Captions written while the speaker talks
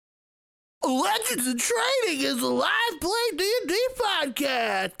Legends in Training is a live play D&D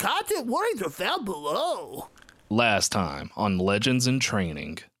podcast. Content warnings are found below. Last time on Legends in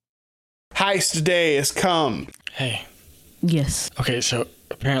Training. Heist day has come. Hey. Yes. Okay, so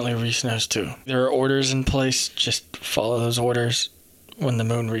apparently Reese knows too. There are orders in place. Just follow those orders. When the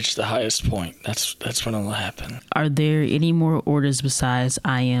moon reaches the highest point, that's when it'll happen. Are there any more orders besides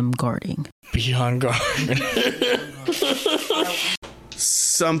I am guarding? Be on guard.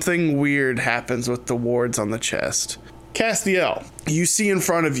 Something weird happens with the wards on the chest. Castiel, you see in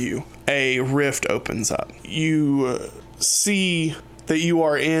front of you a rift opens up. You see that you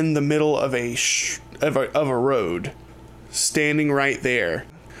are in the middle of a road. Standing right there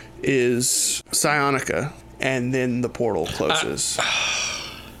is Psionica, and then the portal closes.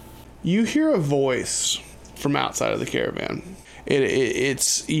 You hear a voice from outside of the caravan.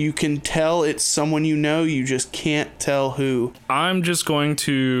 It's you can tell it's someone you know, you just can't tell who. I'm just going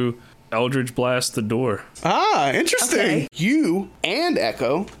to Eldritch Blast the door. Ah, interesting. Okay. You and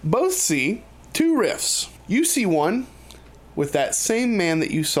Echo both see two rifts. You see one with that same man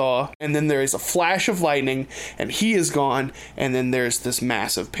that you saw, and then there is a flash of lightning, and he is gone, and then there's this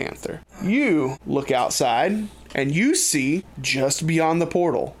massive panther. You look outside, and you see, just beyond the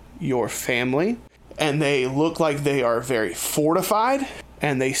portal, your family, and they look like they are very fortified,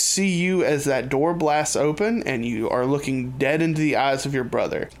 and they see you as that door blasts open, and you are looking dead into the eyes of your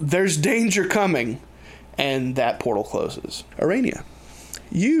brother. There's danger coming, and that portal closes. Arania,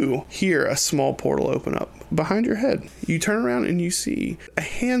 you hear a small portal open up behind your head. You turn around and you see a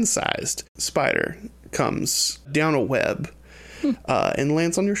hand-sized spider comes down a web and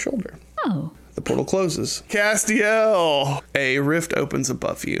lands on your shoulder. Oh. The portal closes. Castiel! A rift opens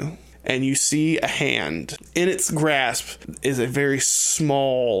above you, and you see a hand. In its grasp is a very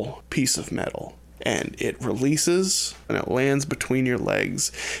small piece of metal, and it releases, and it lands between your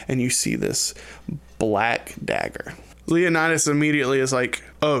legs, and you see this black dagger. Leonidas immediately is like,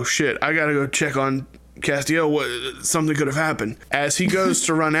 oh shit, I gotta go check on Castiel. Something could have happened. As he goes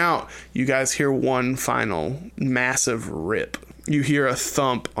to run out, you guys hear one final massive rip. You hear a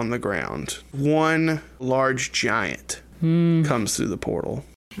thump on the ground. One large giant comes through the portal.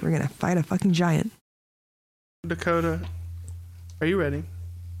 We're gonna fight a fucking giant. Dakota, are you ready?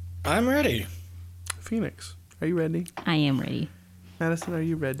 I'm ready. Phoenix, are you ready? I am ready. Madison, are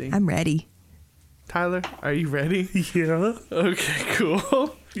you ready? I'm ready. Tyler, are you ready? Yeah. Okay,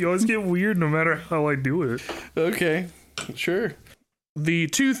 cool. You always get weird no matter how I do it. Okay, sure. The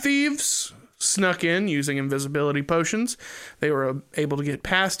two thieves snuck in using invisibility potions. They were able to get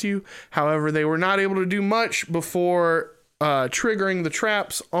past you. However, they were not able to do much before triggering the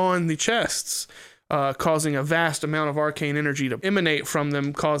traps on the chests, causing a vast amount of arcane energy to emanate from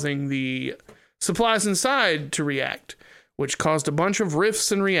them, causing the supplies inside to react, which caused a bunch of rifts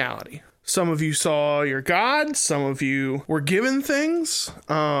in reality. Some of you saw your god, some of you were given things,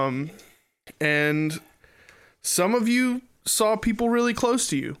 and some of you saw people really close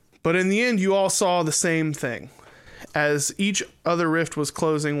to you. But in the end, you all saw the same thing. As each other rift was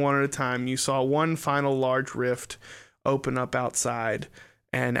closing one at a time, you saw one final large rift open up outside,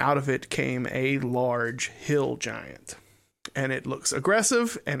 and out of it came a large hill giant. And it looks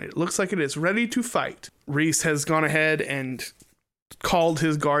aggressive, and it looks like it is ready to fight. Reese has gone ahead and called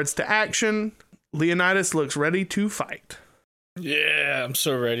his guards to action. Leonidas looks ready to fight. Yeah, I'm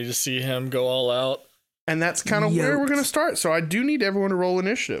so ready to see him go all out. And that's kind of where we're going to start. So I do need everyone to roll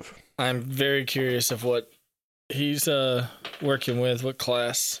initiative. I'm very curious of what he's working with, what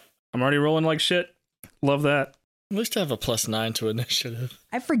class. I'm already rolling like shit. Love that. At least I have a +9 to initiative.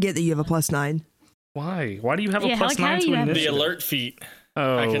 I forget that you have a +9. Why? Why do you have a +9 how to do you have initiative? The alert feat.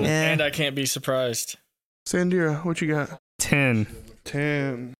 Oh. And I can't be surprised. Sandira, what you got? 10.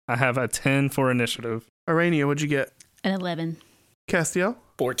 10. I have a 10 for initiative. Arania, what'd you get? An 11. Castiel?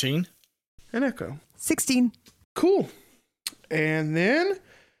 14. And Echo. 16. Cool. And then,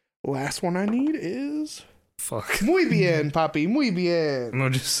 last one I need is... Fuck. Muy bien, papi, muy bien. No,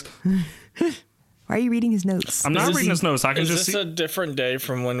 just... Why are you reading his notes? I'm not reading his notes. I can Is just this see... a different day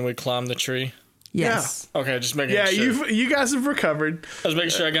from when we climbed the tree? Yes. Okay, just making Yeah, sure. you guys have recovered. I was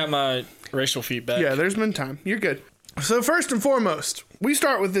making sure I got my racial feedback. Yeah, there's been time. You're good. So first and foremost, we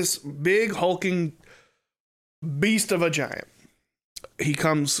start with this big hulking beast of a giant. He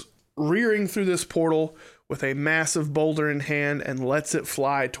comes rearing through this portal with a massive boulder in hand and lets it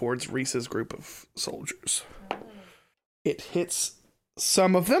fly towards Reese's group of soldiers. It hits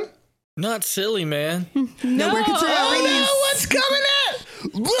some of them. Not silly, man. No, we're considering Oh no, what's coming at?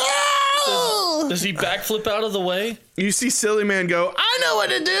 Does he backflip out of the way? You see Silly Man go, I know what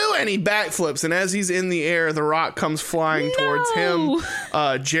to do, and he backflips. And as he's in the air, the rock comes flying towards him,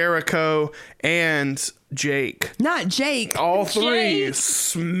 Jericho, and Jake. Not Jake. All three Jake.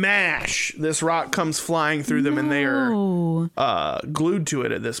 smash. This rock comes flying through them, and they are glued to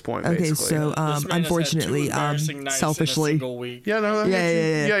it at this point. Okay, basically. so This man has had two unfortunately, embarrassing nights in a selfishly. single week. yeah, no,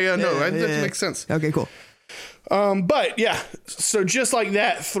 that that makes sense. Okay, cool. But yeah, so just like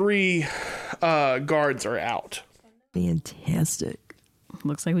that, 3 guards are out. Fantastic.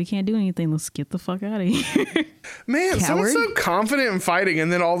 Looks like we can't do anything. Let's get the fuck out of here. Man, someone's Coward. so confident in fighting,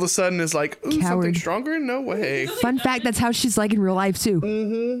 and then all of a sudden is like, ooh, something Coward. stronger? No way. Fun fact, that's how she's like in real life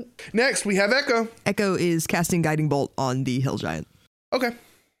too. Next, we have Echo. Echo is casting Guiding Bolt on the Hill Giant. Okay.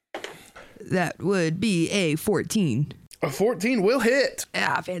 That would be a 14. A 14 will hit.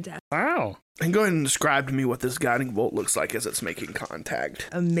 Ah, fantastic. Wow. And go ahead and describe to me what this guiding bolt looks like as it's making contact.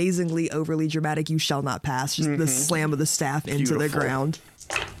 Amazingly overly dramatic. You shall not pass. Just the slam of the staff into the Beautiful. ground.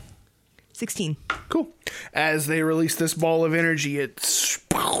 16. Cool. As they release this ball of energy, it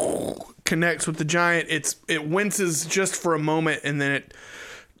connects with the giant. It winces just for a moment, and then it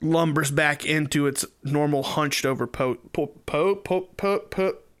lumbers back into its normal hunched over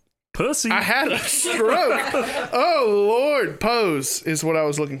Pussy. I had a stroke. Oh, Lord. Pose is what I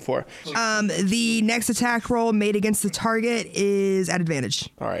was looking for. The next attack roll made against the target is at advantage.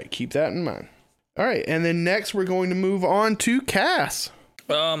 All right. Keep that in mind. All right. And then next, we're going to move on to Cass.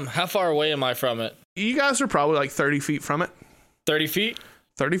 How far away am I from it? You guys are probably like 30 feet from it. 30 feet?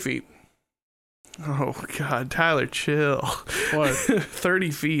 30 feet. Oh, God. Tyler, chill. What?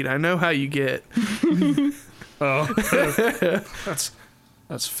 30 feet. I know how you get. Oh.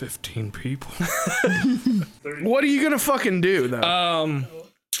 That's 15 people. What are you going to fucking do, though?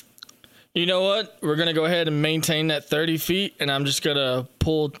 You know what? We're going to go ahead and maintain that 30 feet, and I'm just going to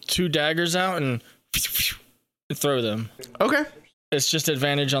pull 2 daggers out and throw them. Okay. It's just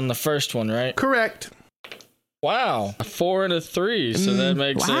advantage on the first one, right? Correct. Wow. A 4 and a 3, so that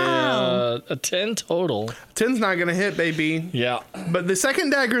makes wow. a 10 total. 10's not going to hit, baby. Yeah. But the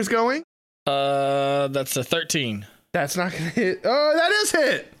second dagger is going. That's a 13. That's not going to hit. Oh, that is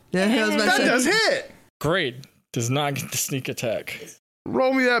hit. Yeah, I was about to That say. does hit. Great. Does not get the sneak attack.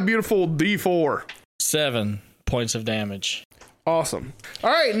 Roll me that beautiful D4. 7 points of damage. Awesome. All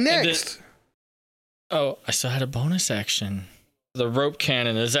right, next. Oh, I still had a bonus action. The rope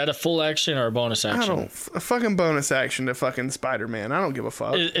cannon, is that a full action or a bonus action? A fucking bonus action to fucking Spider-Man. I don't give a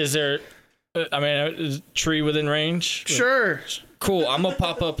fuck. Is there, is tree within range? Sure. Cool, I'm gonna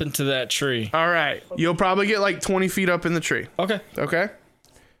pop up into that tree. All right. You'll probably get like 20 feet up in the tree. Okay. Okay.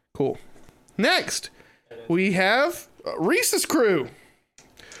 Cool. Next, we have Reese's crew.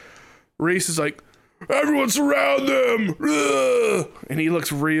 Reese is like, everyone surround them! Ugh! And he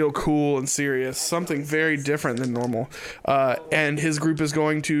looks real cool and serious. Something very different than normal. And his group is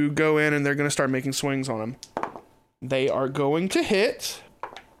going to go in and they're going to start making swings on him. They are going to hit.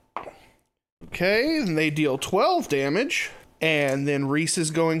 Okay, and they deal 12 damage. And then Reese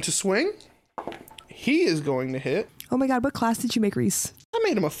is going to swing. He is going to hit. Oh my god, what class did you make, Reese? I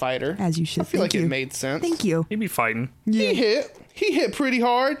made him a fighter. As you should. I feel Thank like you. it made sense. Thank you. He'd be fighting. He hit. He hit pretty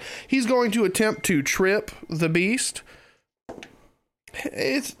hard. He's going to attempt to trip the beast.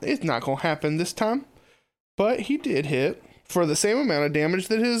 It's not going to happen this time. But he did hit for the same amount of damage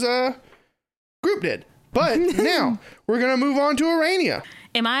that his group did. But now we're going to move on to Arania.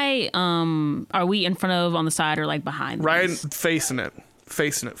 Am I, are we in front of, on the side, or like behind? Right these? facing it,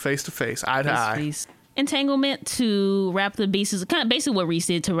 face to face, eye to eye. Face. Entanglement to wrap the beast's, kind of basically what Reese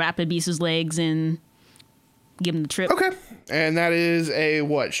did, to wrap the beast's legs and give him the trip. Okay. And that is a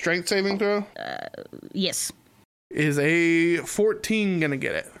what? Strength saving throw? Yes. Is a 14 going to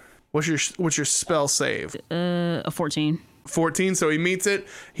get it? What's your spell save? A 14. 14, so he meets it.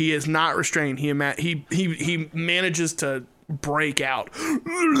 He is not restrained. He manages to break out.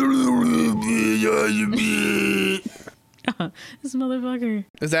 This motherfucker.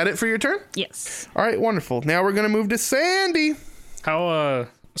 Is that it for your turn? Yes. All right, wonderful. Now we're gonna move to Sandy How,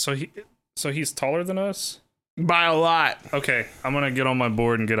 so he's taller than us? by a lot. Okay, I'm gonna get on my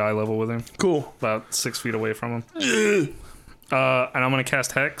board and get eye level with him. Cool. About 6 feet away from him. And I'm gonna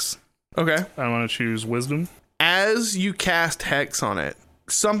cast Hex. Okay. I'm gonna choose Wisdom. As you cast Hex on it,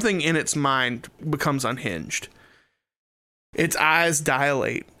 something in its mind becomes unhinged. Its eyes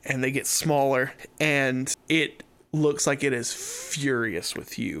dilate and they get smaller, and it looks like it is furious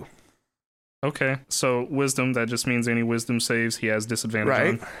with you. Okay, so Wisdom, that just means any Wisdom saves he has disadvantage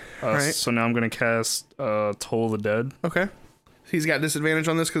Right. on. Right. So now I'm gonna cast Toll the Dead. Okay. He's got disadvantage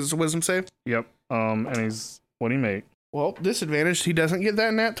on this because it's a wisdom save. Yep. And he's, what'd he make? Well, disadvantaged. He doesn't get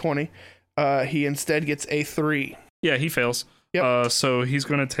that nat 20. He instead gets a 3. Yeah, he fails. Yep. So he's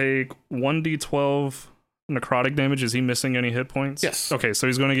going to take 1d12 necrotic damage. Is he missing any hit points? Yes. Okay, so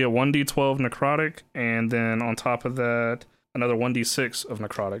he's going to get 1d12 necrotic, and then on top of that, another 1d6 of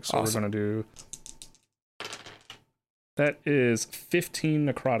necrotic. So Awesome. we're going to do... That is 15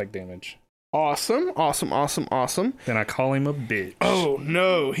 necrotic damage. Awesome. Then I call him a bitch. Oh,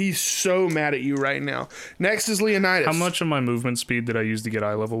 no. He's so mad at you right now. Next is Leonidas. How much of my movement speed did I use to get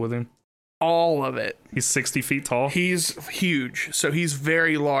eye level with him? All of it. He's 60 feet tall. He's huge, so he's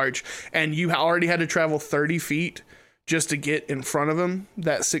very large, and you already had to travel 30 feet just to get in front of him,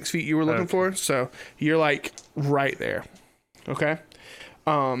 that 6 feet you were looking for, so you're like right there. Okay?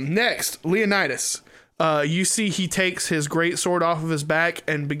 Next, Leonidas. You see he takes his great sword off of his back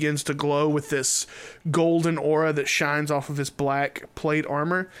and begins to glow with this golden aura that shines off of his black plate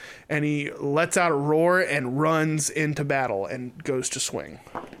armor, and he lets out a roar and runs into battle and goes to swing.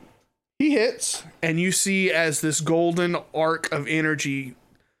 He hits, and you see as this golden arc of energy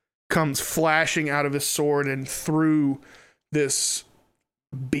comes flashing out of his sword and through this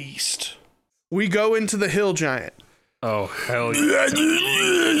beast. We go into the hill giant. Oh, hell yeah.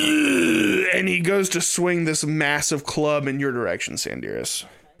 And he goes to swing this massive club in your direction, Sandiris.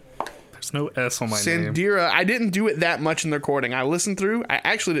 There's no S on my name. Sandira, I didn't do it that much in the recording. I listened through. I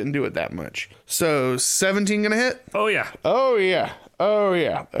actually didn't do it that much. So 17 gonna hit? Oh, yeah. Oh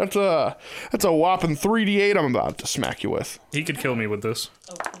yeah. That's a whopping 3d8 I'm about to smack you with. He could kill me with this.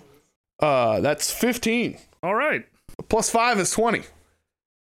 That's 15. All right. Plus 5 is 20.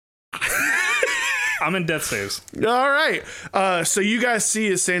 I'm in death saves. All right. So you guys see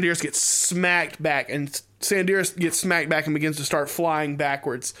as Sandiris gets smacked back, and Sandiris gets smacked back and begins to start flying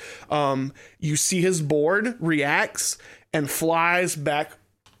backwards. You see his board reacts and flies back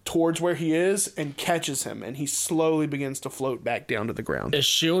towards where he is and catches him, and he slowly begins to float back down to the ground. Is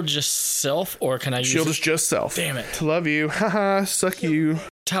shield just self, or can I use Shield it? is just self. Damn it. Love you. Haha, suck you.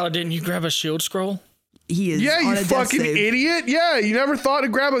 Tyler, didn't you grab a shield scroll? He is Yeah, on you a death fucking save. idiot. Yeah, you never thought to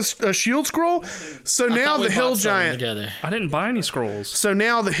grab a shield scroll? So I now thought we the hill bought something giant... together. I didn't buy any scrolls. So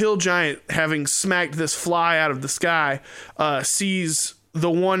now the hill giant, having smacked this fly out of the sky, sees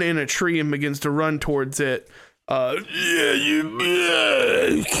the one in a tree and begins to run towards it.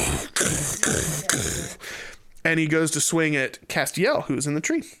 And he goes to swing at Castiel, who's in the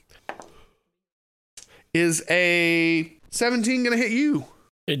tree. Is a 17 gonna hit you?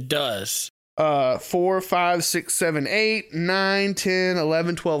 It does. 4, 5, 6, 7, 8, 9, 10,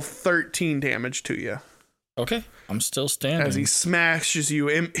 11, 12, 13 damage to you. Okay, I'm still standing. As he smashes you,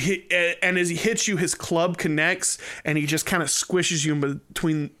 and as he hits you, his club connects, and he just kind of squishes you in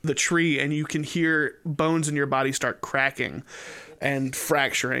between the tree, and you can hear bones in your body start cracking and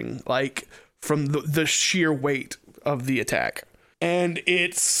fracturing, like from the sheer weight of the attack. And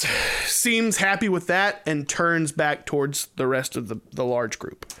it seems happy with that and turns back towards the rest of the large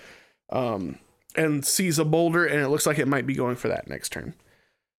group, and sees a boulder, and it looks like it might be going for that next turn.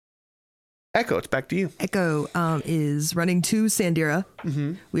 Echo, it's back to you. Echo is running to Sandira.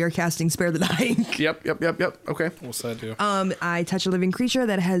 Mm-hmm. We are casting Spare the Dying. Yep. Okay. What's that do? I touch a living creature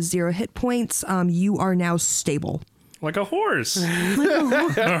that has 0 hit points. You are now stable. Like a horse. All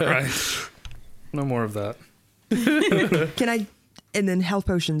right. No more of that. Can I? And then health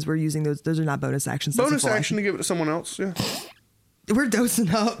potions, we're using those. Those are not bonus actions. That's a Bonus full action to give it to someone else. Yeah. We're dosing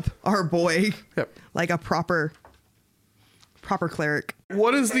up our boy Yep. like a proper cleric.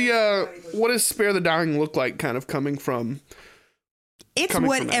 What is what does Spare the Dying look like? Kind of coming from. It's Coming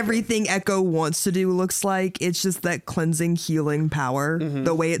what from Echo. everything Echo wants to do looks like. It's just that cleansing, healing power,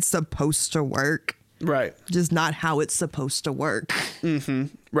 the way it's supposed to work, Right. just not how it's supposed to work.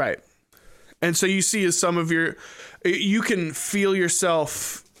 Right. And so you see as some of you can feel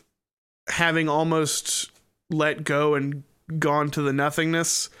yourself having almost let go and gone to the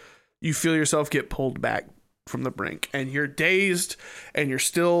nothingness. You feel yourself get pulled back from the brink, and you're dazed and you're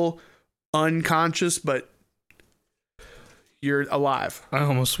still unconscious, but you're alive. I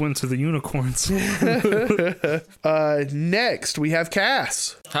almost went to the unicorns. Next we have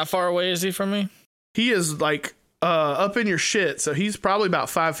Cass. How far away is he from me? He is like up in your shit, so he's probably about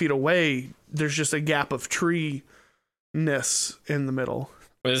 5 feet away. There's just a gap of tree-ness in the middle.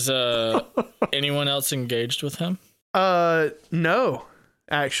 Is anyone else engaged with him? No,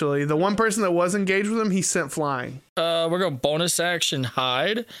 actually. The one person that was engaged with him, he sent flying. We're gonna bonus action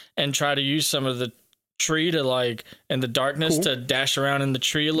hide and try to use some of the tree to, like, in the darkness, Cool. to dash around in the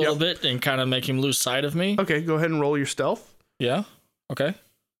tree a little bit and kind of make him lose sight of me. Okay, go ahead and roll your stealth. Yeah. Okay.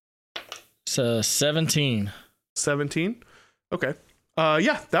 It's 17. 17. Okay.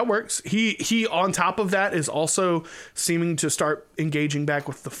 Yeah, that works. He on top of that is also seeming to start engaging back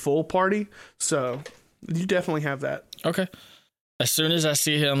with the full party. So you definitely have that. Okay. As soon as I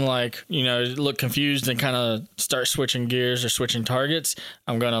see him, like, you know, look confused and kind of start switching gears or switching targets,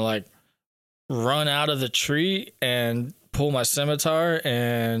 I'm going to, like, run out of the tree and pull my scimitar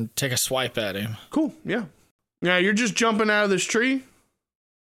and take a swipe at him. Cool. Yeah. Yeah, you're just jumping out of this tree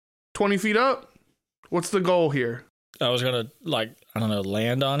 20 feet up. What's the goal here? I was going to, like, I don't know,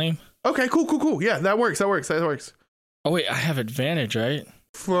 land on him. Okay, cool. Yeah, that works. Oh, wait, I have advantage, right?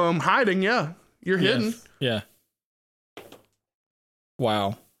 From hiding, yeah. You're hidden. Yeah.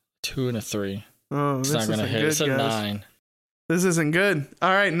 Wow. 2 and a 3. Oh, It's not going to hit. It's a 9. This isn't good. All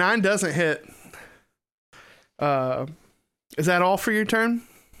right, 9 doesn't hit. Is that all for your turn?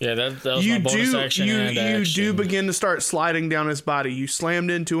 Yeah, that was my bonus action and action. You do begin to start sliding down his body. You slammed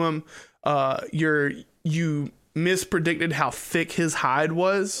into him. You mispredicted how thick his hide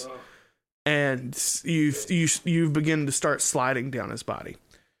was, and you've begun to start sliding down his body.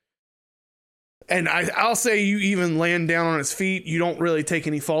 And I'll say you even land down on his feet. You don't really take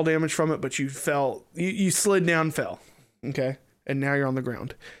any fall damage from it, but you fell. You slid down, fell. Okay, and now you're on the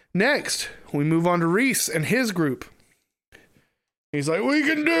ground. Next, we move on to Reese and his group. He's like, we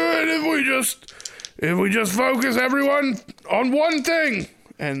can do it if we just focus everyone on one thing.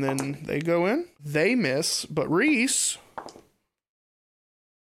 And then they go in. They miss, but Reese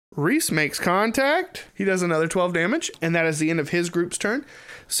makes contact. He does another 12 damage, and that is the end of his group's turn.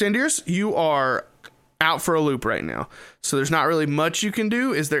 Cindeers, you are out for a loop right now, so there's not really much you can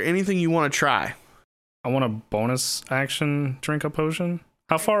do. Is there anything you want to try? I want a bonus action drink a potion.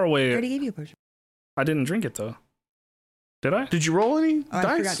 How far I away? already gave you a potion. I didn't drink it though. Did I? Did you roll any dice?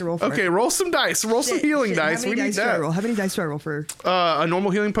 I forgot to roll for Okay, it. roll some dice. Roll some healing dice. We need that. How many dice do I roll for? A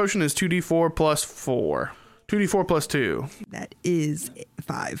normal healing potion is 2d4 plus 4. 2d4 plus 2. That is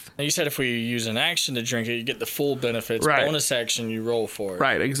 5. Now, you said if we use an action to drink it, you get the full benefits. Right. Bonus action, you roll for it.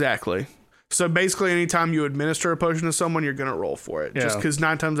 Right, exactly. So basically, anytime you administer a potion to someone, you're gonna roll for it. Yeah. Just because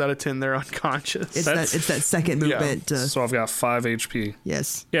 9 times out of 10 they're unconscious. It's that second movement. So I've got 5 HP.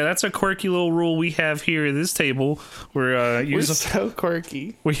 Yes. Yeah, that's a quirky little rule we have here at this table. Where We're so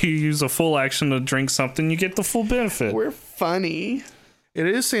quirky. where you use a full action to drink something, you get the full benefit. We're funny. It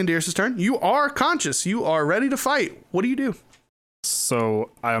is Sandir's turn. You are conscious. You are ready to fight. What do you do?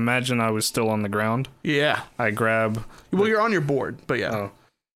 So I imagine I was still on the ground. Yeah. I grab. Well, you're on your board, but yeah. Oh.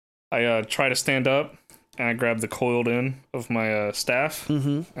 I try to stand up, and I grab the coiled end of my staff,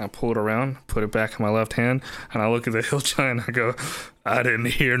 and I pull it around, put it back in my left hand, and I look at the hill giant, and I go, I didn't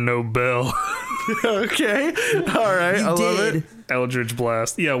hear no bell. Okay. All right. I love it. Eldritch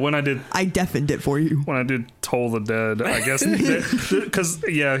Blast. Yeah, when I deafened it for you. when I did Toll the Dead, I guess, because,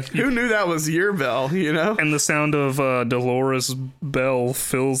 yeah. Who knew that was your bell, you know? And the sound of Dolores' bell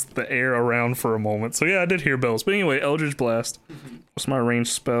fills the air around for a moment. So, yeah, I did hear bells. But anyway, Eldritch Blast. What's my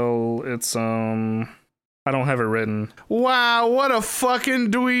ranged spell? It's, I don't have it written. Wow, what a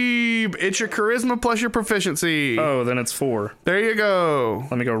fucking dweeb. It's your charisma plus your proficiency. Oh, then it's 4. There you go.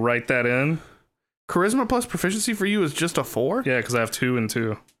 Let me go write that in. Charisma plus proficiency for you is just a 4? Yeah, because I have 2 and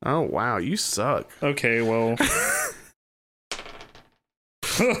 2. Oh, wow, you suck. Okay, well.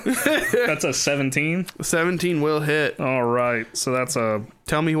 That's a 17. 17 will hit. All right, so that's a.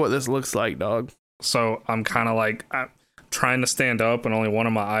 Tell me what this looks like, dog. So I'm kind of like trying to stand up, and only one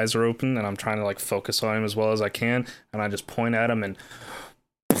of my eyes are open, and I'm trying to like focus on him as well as I can, and I just point at him and.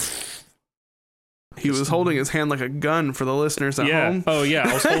 He was holding his hand like a gun for the listeners at home. Oh yeah,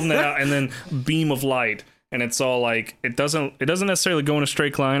 I was holding it out, and then beam of light, and it's all like it doesn't necessarily go in a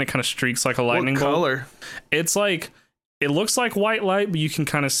straight line. It kind of streaks like a lightning What bolt. color? It's like it looks like white light, but you can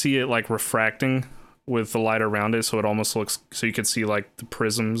kind of see it like refracting with the light around it, so it almost looks so you could see like the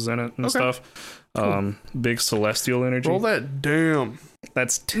prisms in it and stuff. Cool. Big celestial energy. Roll that. Damn.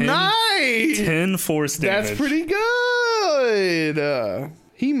 That's 10. Nice. 10 force damage. That's pretty good.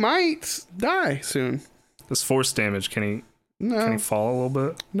 He might die soon. This force damage, can he fall a little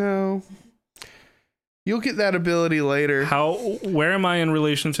bit? No. You'll get that ability later. Where am I in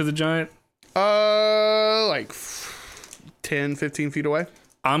relation to the giant? Like 10, 15 feet away.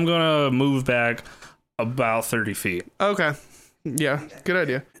 I'm gonna move back about 30 feet. Okay. Yeah, good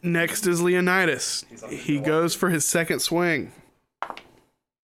idea. Next is Leonidas. He goes for his second swing.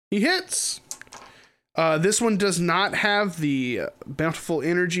 He hits. This one does not have the bountiful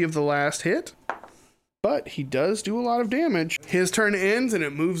energy of the last hit, but he does do a lot of damage. His turn ends, and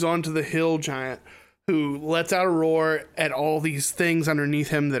it moves on to the hill giant, who lets out a roar at all these things underneath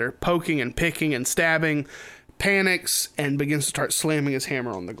him that are poking and picking and stabbing, panics, and begins to start slamming his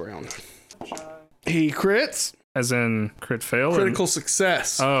hammer on the ground. He crits. As in crit fail? Critical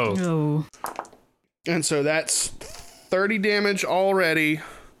success. Oh. Oh. And so that's 30 damage already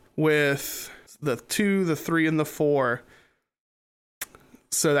with the 2, the 3, and the 4.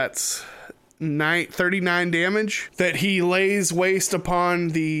 So that's 39 damage that he lays waste upon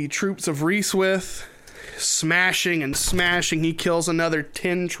the troops of Reese with. Smashing and smashing. He kills another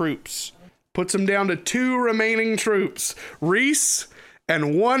 10 troops. Puts him down to 2 remaining troops. Reese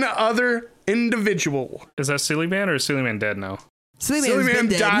and 1 other individual. Is that Silly Man or is Silly Man dead now? Silly Silly Man's Man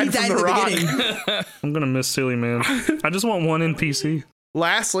been dead. died He from died the in the rock. beginning. I'm gonna miss Silly Man. I just want one NPC.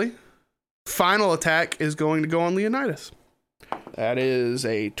 Lastly, final attack is going to go on Leonidas. That is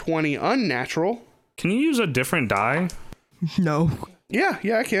a 20 unnatural. Can you use a different die? No. Yeah,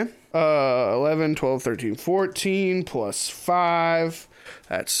 I can. 11, 12, 13, 14 plus 5.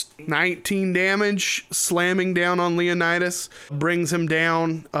 That's 19 damage. Slamming down on Leonidas. Brings him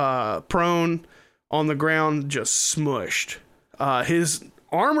down prone on the ground, just smushed. His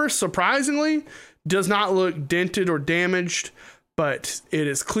armor, surprisingly, does not look dented or damaged, but it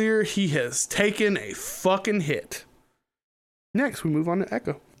is clear he has taken a fucking hit. Next, we move on to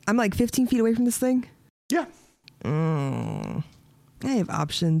Echo. I'm like 15 feet away from this thing. Yeah. I have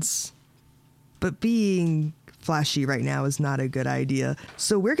options, but being flashy right now is not a good idea.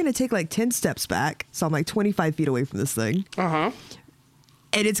 So we're going to take like 10 steps back. So I'm like 25 feet away from this thing. Uh-huh.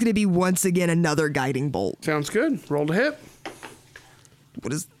 And it's going to be once again another guiding bolt. Sounds good. Roll to hit.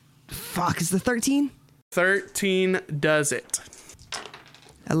 What is... Fuck, is the 13? 13 does it.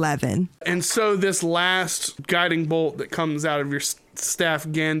 11. And so this last guiding bolt that comes out of your staff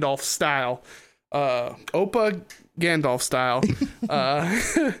Gandalf style, Opa Gandalf style,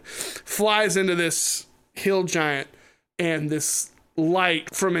 flies into this hill giant, and this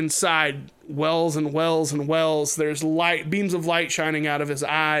light from inside wells and wells and wells. There's light, beams of light shining out of his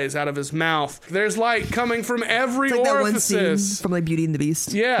eyes, out of his mouth. There's light coming from every It's like that one scene orifice. from like Beauty and the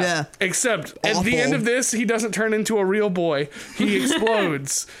Beast. Yeah. Except at the Awful. end of this, he doesn't turn into a real boy. He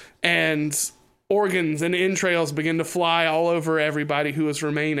explodes, and organs and entrails begin to fly all over everybody who is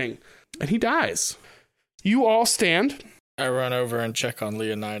remaining. And he dies. You all stand. I run over and check on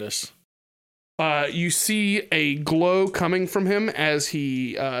Leonidas. You see a glow coming from him as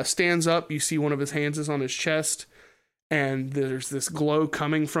he stands up. You see one of his hands is on his chest, and there's this glow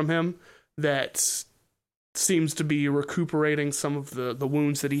coming from him that seems to be recuperating some of the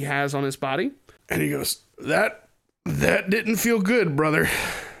wounds that he has on his body. And he goes, that didn't feel good, brother.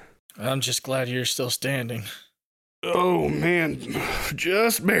 I'm just glad you're still standing. Oh, man,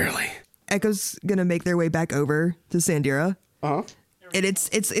 just barely. Echo's going to make their way back over to Sandira. Uh-huh. And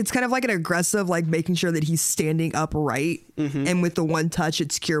it's kind of like an aggressive, like making sure that he's standing upright. And with the one touch,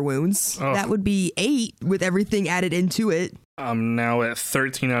 it's cure wounds. Oh. That would be 8 with everything added into it. I'm now at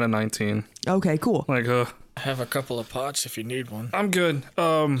 13 out of 19. Okay, cool. Like, I have a couple of pots if you need one. I'm good.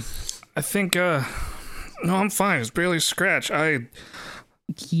 I think, no, I'm fine. It's barely a scratch.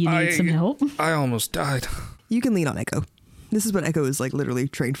 You need some help? I almost died. You can lean on Echo. This is what Echo is like literally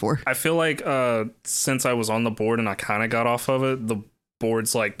trained for. I feel like since I was on the board and I kind of got off of it, the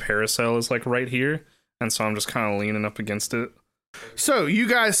board's like paracel is like right here, and so I'm just kind of leaning up against it. So you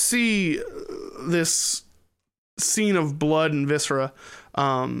guys see this scene of blood and viscera.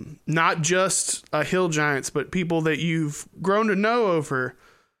 Not just hill giants, but people that you've grown to know over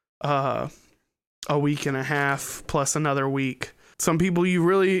a week and a half plus another week. Some people you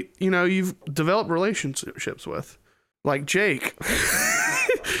really, you've developed relationships with, like Jake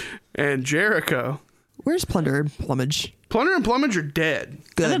and Jericho. Where's Plunder and Plumage? Plunder and Plumage are dead.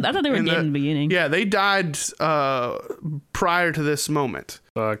 Good. I thought they were dead in the beginning. Yeah, they died prior to this moment.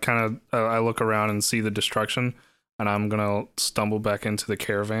 I look around and see the destruction, and I'm gonna stumble back into the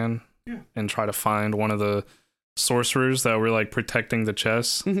caravan and try to find one of the sorcerers that were like protecting the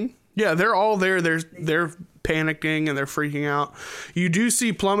chests. Mm-hmm. Yeah, they're all there. They're panicking and they're freaking out. You do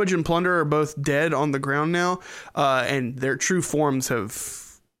see Plumage and Plunder are both dead on the ground now, and their true forms have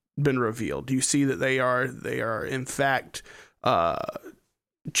been revealed. You see that they are in fact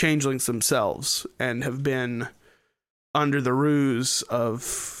changelings themselves and have been under the ruse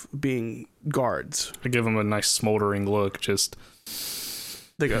of being guards. I give them a nice smoldering look. Just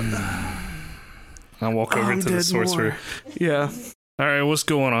They go. I walk over to the sorcerer. More. Yeah. All right, what's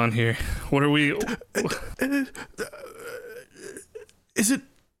going on here? What are we? Is it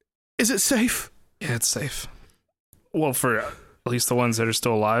safe? Yeah, it's safe. Well, for at least the ones that are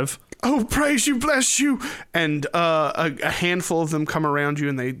still alive. Oh, praise you, bless you. And a handful of them come around you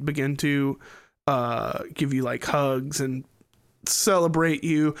and they begin to give you like hugs and celebrate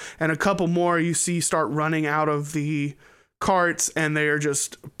you. And a couple more you see start running out of the carts, and they are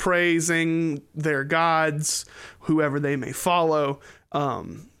just praising their gods, whoever they may follow.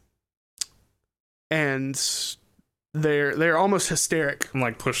 And they're almost hysteric. I'm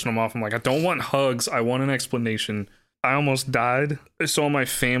like pushing them off. I'm like, I don't want hugs. I want an explanation. I almost died. I saw my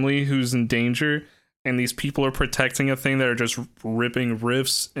family who's in danger, and these people are protecting a thing that are just ripping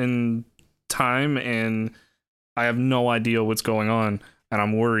rifts in time, and I have no idea what's going on, and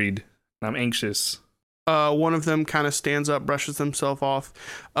I'm worried. I'm anxious. One of them kind of stands up, brushes himself off.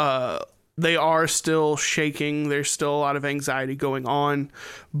 They are still shaking. There's still a lot of anxiety going on,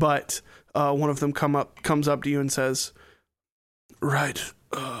 but one of them comes up to you and says, "Right.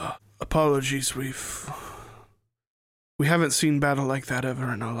 Apologies. We haven't seen battle like that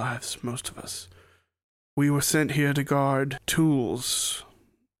ever in our lives, most of us. We were sent here to guard tools,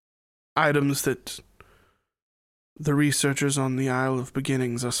 items that the researchers on the Isle of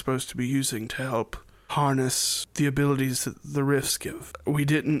Beginnings are supposed to be using to help harness the abilities that the rifts give.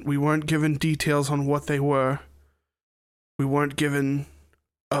 We weren't given details on what they were. We weren't given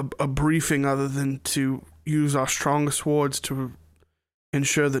a briefing other than to use our strongest wards to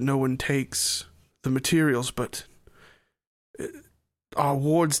ensure that no one takes the materials, but our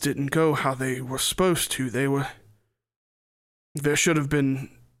wards didn't go how they were supposed to. There should have been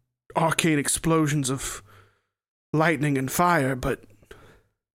arcane explosions of lightning and fire, but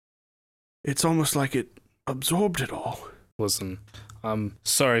it's almost like it absorbed it all." Listen, I'm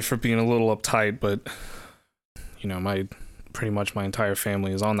sorry for being a little uptight, but pretty much my entire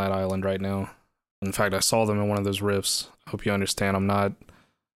family is on that island right now. In fact, I saw them in one of those rifts. I hope you understand. I'm not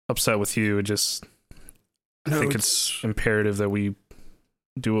upset with you. I think it's imperative that we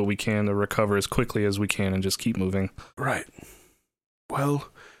do what we can to recover as quickly as we can and just keep moving. Right. Well,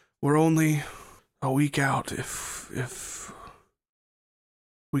 we're only a week out. If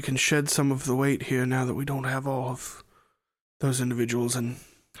we can shed some of the weight here now that we don't have all of those individuals, and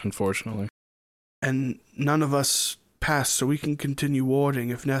unfortunately, and none of us pass, so we can continue warding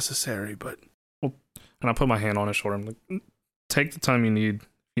if necessary. But and I put my hand on his shoulder. I'm like, take the time you need.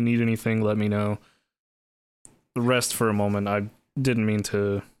 If you need anything, let me know. Rest for a moment. I didn't mean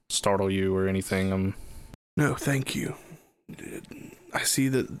to startle you or anything. No, thank you. I see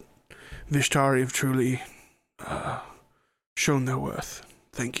that Vishtari have truly shown their worth.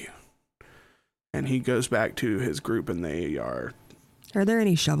 Thank you. And he goes back to his group, and they are... Are there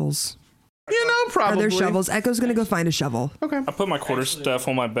any shovels? Probably. Are there shovels? Echo's gonna go find a shovel. Okay. I put my quarterstaff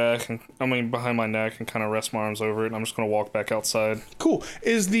on my back, and behind my neck, and kind of rest my arms over it, and I'm just gonna walk back outside. Cool.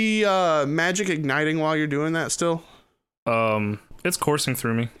 Is the magic igniting while you're doing that still? It's coursing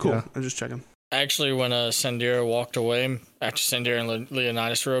through me. Cool. Yeah. I'm just checking. Actually, when Sandira walked away, after Sandira and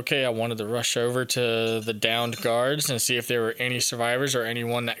Leonidas were okay, I wanted to rush over to the downed guards and see if there were any survivors or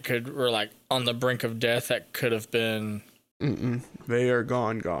anyone that were like on the brink of death that could have been... They are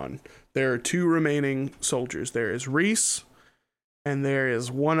gone. There are 2 remaining soldiers. There is Reese, and there is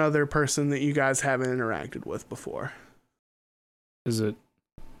one other person that you guys haven't interacted with before. Is it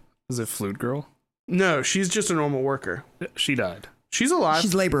Flute Girl? No, she's just a normal worker. She died. She's alive.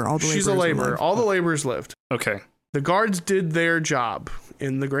 She's labor. She's a laborer. All the laborers lived. Okay. The guards did their job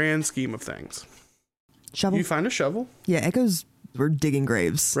in the grand scheme of things. Shovel? You find a shovel? Yeah, Echo's... We're digging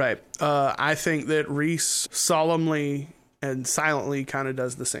graves. Right. I think that Reese solemnly and silently kind of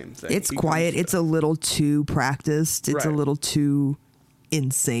does the same thing. It's quiet. It's a little too practiced. It's a Right. little too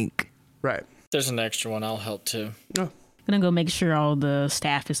in sync. Right. There's an extra one. I'll help too. No. Gonna go make sure all the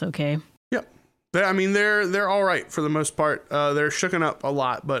staff is okay. Yep. They're all right for the most part. They're shooken up a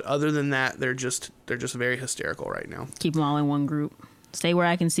lot, but other than that, they're just very hysterical right now. Keep them all in one group. Stay where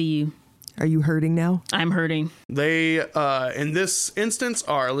I can see you. Are you hurting now? I'm hurting. They, in this instance,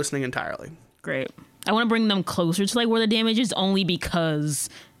 are listening entirely. Great. I want to bring them closer to like where the damage is, only because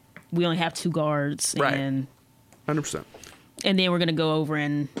we only have 2 guards, Right. and 100%. then we're gonna go over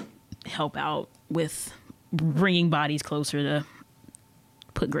and help out with bringing bodies closer to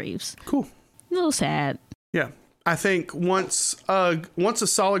put graves. Cool. A little sad. Yeah. I think once a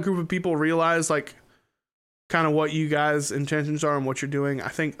solid group of people realize like kind of what you guys' intentions are and what you're doing, I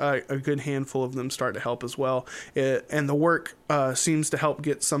think a good handful of them start to help as well. And the work seems to help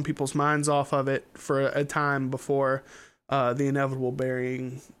get some people's minds off of it for a time before the inevitable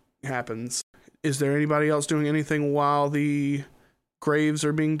burying happens. Is there anybody else doing anything while the graves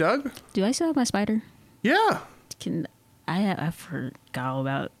are being dug? Do I still have my spider? Yeah. I forgot all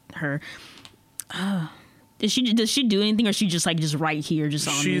about her. Does she do anything, or is she just right here, just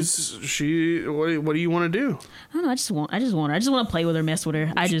on me? What do you want to do? I don't know. I just want her. I just want to play with her, mess with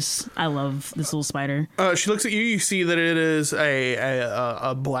her. I love this little spider. She looks at you. You see that it is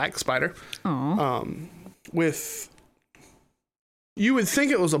a black spider. Oh. With You would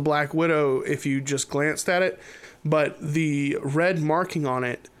think it was a Black Widow if you just glanced at it, but the red marking on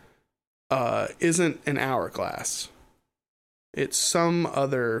it isn't an hourglass. It's some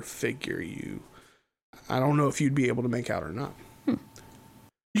other figure. I don't know if you'd be able to make out or not.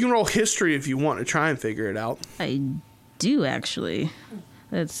 You can roll history if you want to try and figure it out. I do actually.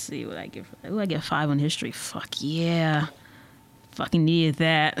 Let's see what I get for that. Ooh, I get 5 on history. Fuck yeah. Fucking needed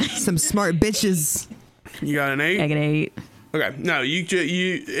that. Some smart bitches. You got an 8? I get 8. Okay. No, you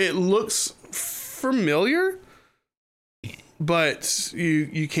it looks familiar, but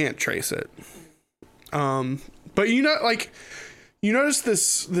you can't trace it. But you notice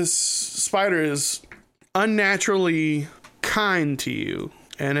this spider is unnaturally kind to you.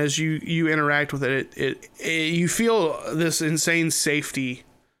 And as you interact with it, you feel this insane safety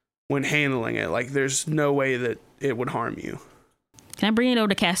when handling it. Like there's no way that it would harm you. Can I bring it over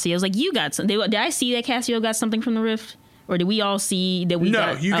to Cassio? I was like, you got something. Did I see that Cassio got something from the rift? Or did we all see that we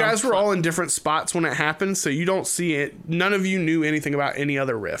got... No, you guys were all in different spots when it happened, so you don't see it. None of you knew anything about any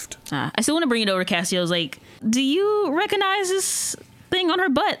other rift. I still want to bring it over to Cassio. I was like, do you recognize this thing on her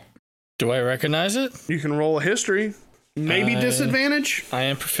butt? Do I recognize it? You can roll a history. Maybe disadvantage. I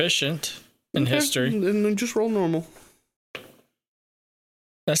am proficient in history. Then just roll normal.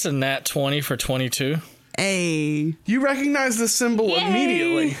 That's a nat 20 for 22. Hey. You recognize the symbol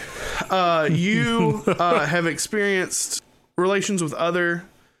immediately. You have experienced relations with other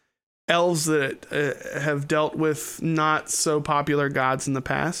elves that have dealt with not so popular gods in the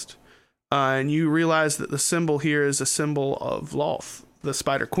past. And you realize that the symbol here is a symbol of Lolth, the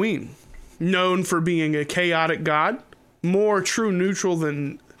Spider Queen. Known for being a chaotic god. More true neutral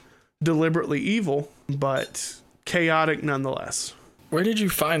than deliberately evil, but chaotic nonetheless. Where did you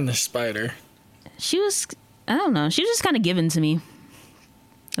find this spider? She was... I don't know. She was just kind of given to me.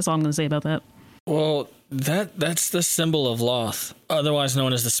 That's all I'm going to say about that. Well, that's the symbol of Lolth, otherwise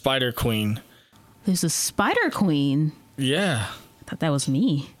known as the Spider Queen. There's a Spider Queen. Yeah. I thought that was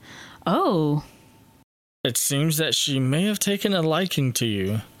me. Oh. It seems that she may have taken a liking to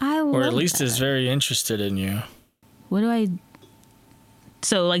you. Or at least is very interested in you. What do I...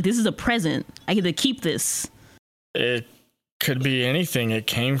 So, like, this is a present. I get to keep this. It could be anything. It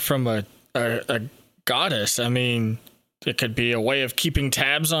came from a goddess. I mean, it could be a way of keeping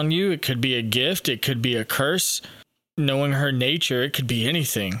tabs on you. It could be a gift. It could be a curse. Knowing her nature, it could be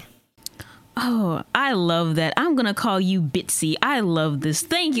anything. Oh, I love that. I'm going to call you Bitsy. I love this.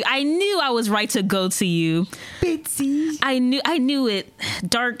 Thank you. I knew I was right to go to you. Bitsy. I knew it.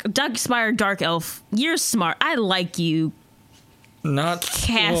 Dark Spire, Dark Elf. You're smart. I like you. Not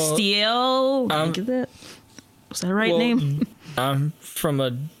Castiel. Well, Look at that. Was that the right name? I'm from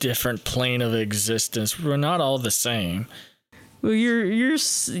a different plane of existence. We're not all the same. Well, you're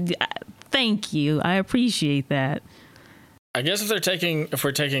thank you. I appreciate that. I guess if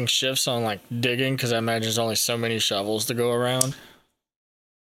we're taking shifts on like digging, because I imagine there's only so many shovels to go around.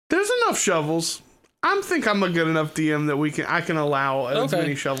 There's enough shovels. I think I'm a good enough DM that I can allow as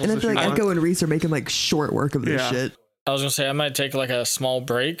many shovels And I as feel you like want. Echo and Reese are making like short work of this shit. I was gonna say I might take like a small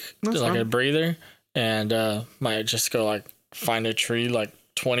break, That's like fine. a breather, and might just go like find a tree like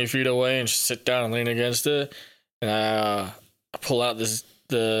 20 feet away and just sit down and lean against it, and I pull out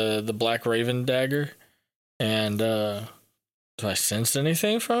the Black Raven dagger, and do I sense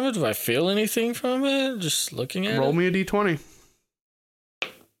anything from it? Do I feel anything from it? Just looking at it. Roll me a d20.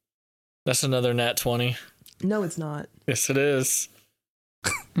 That's another nat 20. No, it's not. Yes, it is.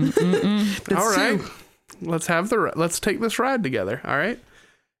 That's All right. two. Let's take this ride together. All right.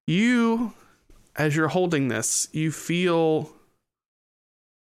 You, as you're holding this, you feel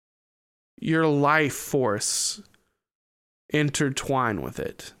your life force intertwine with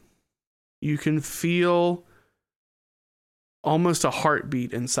it. You can feel almost a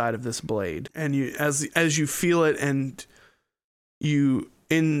heartbeat inside of this blade, and you, as you feel it and you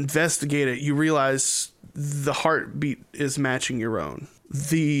investigate it, you realize the heartbeat is matching your own.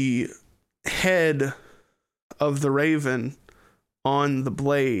 The head of the raven on the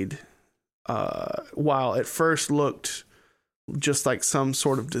blade, while at first looked just like some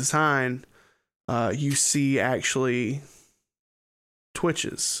sort of design, you see actually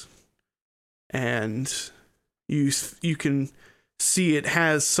twitches, and you can see it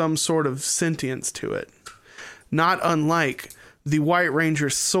has some sort of sentience to it, not unlike the White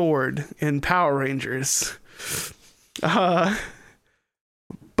Ranger's sword in Power Rangers.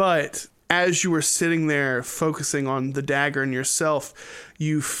 But as you were sitting there focusing on the dagger and yourself,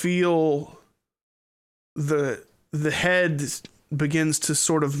 you feel the head begins to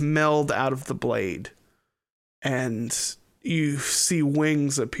sort of meld out of the blade, and you see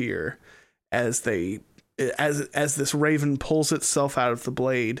wings appear as they as this raven pulls itself out of the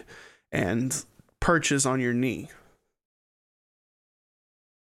blade and perches on your knee.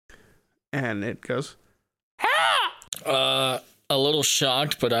 And it goes, A little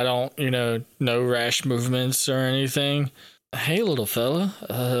shocked, but I don't, no rash movements or anything. Hey, little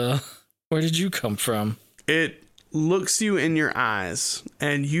fella, where did you come from? it looks you in your eyes,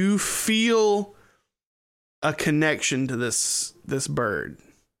 and you feel a connection to this bird.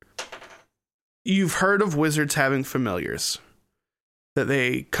 You've heard of wizards having familiars that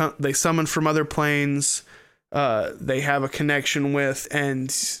they summon from other planes. They have a connection with, and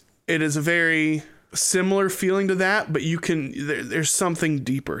it is a very similar feeling to that, but there's something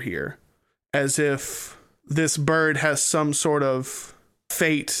deeper here, as if this bird has some sort of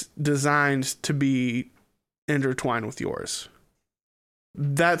fate designed to be intertwined with yours.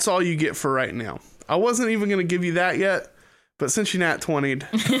 That's all you get for right now. I wasn't even going to give you that yet, but since you nat 20'd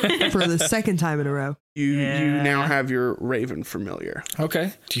For the second time in a row. you now have your raven familiar.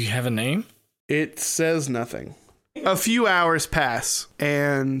 Okay. Do you have a name? It says nothing. A few hours pass,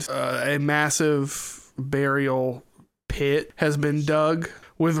 and a massive burial pit has been dug,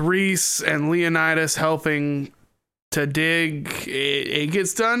 with Reese and Leonidas helping to dig. It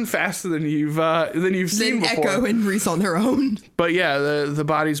gets done faster than you've seen Then before. Echo and Reese on their own. But yeah, the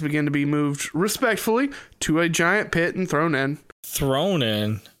bodies begin to be moved respectfully to a giant pit and thrown in. Thrown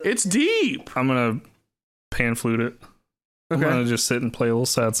in. It's deep. I'm gonna pan flute it. I'm Okay. gonna just sit and play a little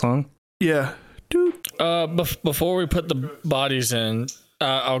sad song. Yeah. Dude. Before we put the bodies in,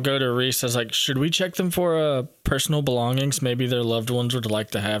 I'll go to Reese. I was like, should we check them for personal belongings? Maybe their loved ones would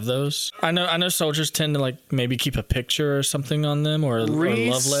like to have those. I know soldiers tend to maybe keep a picture or something on them, or a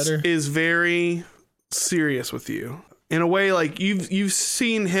love letter. Is very serious with you in a way. Like you've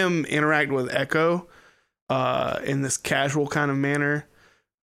seen him interact with Echo in this casual kind of manner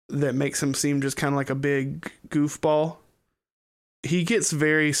that makes him seem just kind of like a big goofball. He gets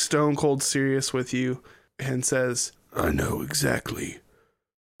very stone cold serious with you and says, I know exactly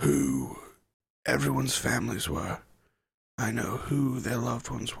who everyone's families were. I know who their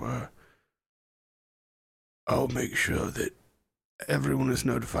loved ones were. I'll make sure that everyone is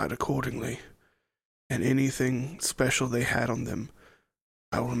notified accordingly, and anything special they had on them,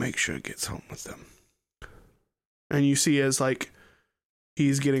 I will make sure it gets home with them. And you see as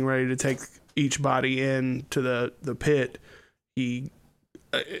he's getting ready to take each body in to the pit, he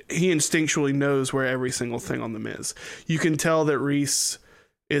instinctually knows where every single thing on them is. You can tell that Reese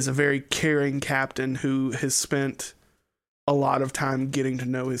is a very caring captain who has spent a lot of time getting to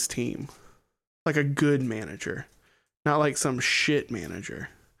know his team. Like a good manager. Not like some shit manager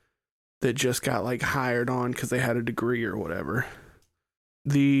that just got hired on because they had a degree or whatever.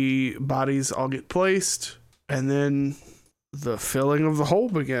 The bodies all get placed, and then the filling of the hole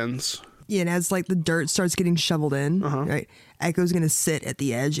begins. Yeah, and as the dirt starts getting shoveled in, Uh-huh. right, Echo's gonna sit at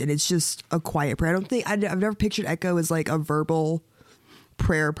the edge, and it's just a quiet prayer. I've never pictured Echo as a verbal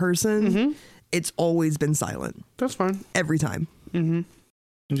prayer person. Mm-hmm. It's always been silent That's fine. every time. Mm-hmm.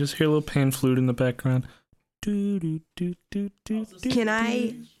 You just hear a little pan flute in the background. Do, do, do, do, do, do, Can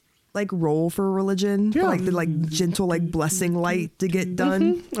I roll for religion? Yeah. For, the gentle blessing light to get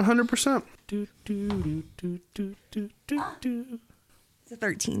done. 100%. do, do, do, do, do, do, do, do. It's a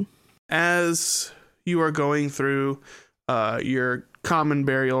 13. As you are going through your common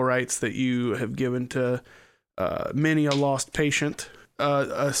burial rites that you have given to many a lost patient,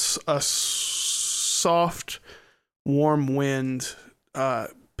 a soft, warm wind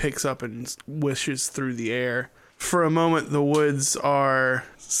picks up and whishes through the air. For a moment, the woods are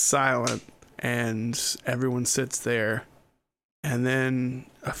silent and everyone sits there. And then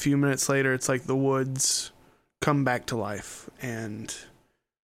a few minutes later, it's like the woods come back to life, and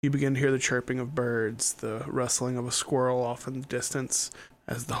you begin to hear the chirping of birds, the rustling of a squirrel off in the distance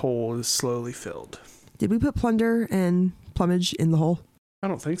as the hole is slowly filled. Did we put plunder and plumage in the hole? I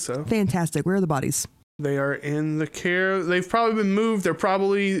don't think so. Fantastic. Where are the bodies? They are in the care. They've probably been moved. They're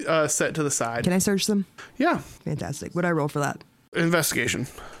probably set to the side. Can I search them? Yeah. Fantastic. What'd I roll for that? Investigation.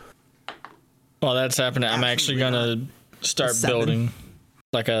 While that's happening, I'm actually gonna start 7. building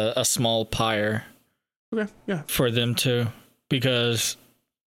a small pyre Okay. Yeah. for them too, because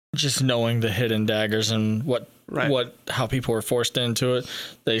just knowing the hidden daggers and how people were forced into it,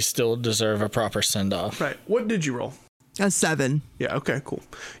 they still deserve a proper send off. Right. What did you roll? A 7. Yeah. Okay. Cool.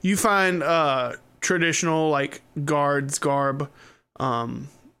 You find traditional guards garb,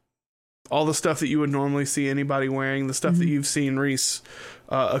 all the stuff that you would normally see anybody wearing, the stuff that you've seen Reese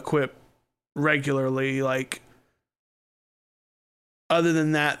equip regularly. Other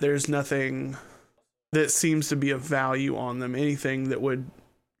than that, there's nothing that seems to be of value on them. Anything that would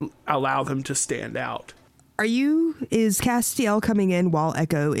allow them to stand out. Is Castiel coming in while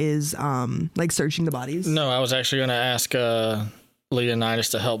Echo is like searching the bodies? No, I was actually going to ask Leonidas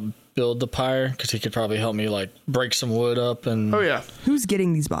to help build the pyre because he could probably help me like break some wood up and. Oh yeah. Who's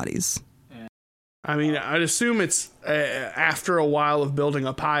getting these bodies? I mean, I'd assume it's after a while of building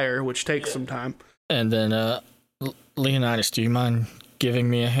a pyre, which takes some time. And then Leonidas, do you mind giving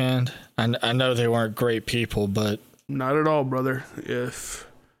me a hand? I know they weren't great people, but Not at all, brother. If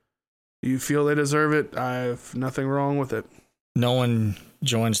you feel they deserve it, I have nothing wrong with it. no one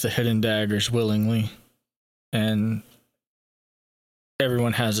joins the Hidden Daggers willingly, and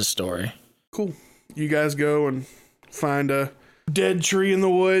everyone has a story. Cool. You guys go and find a dead tree in the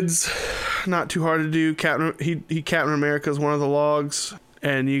woods. Not too hard to do. Captain America's one of the logs,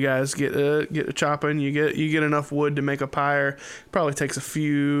 and you guys get a chopping. You get enough wood to make a pyre. Probably takes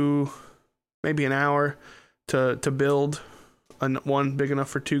maybe an hour to build one big enough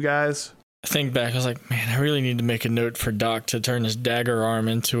for two guys. I think back, I was like, man, I really need to make a note for Doc to turn his dagger arm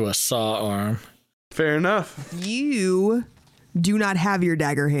into a saw arm. Fair enough. You do not have your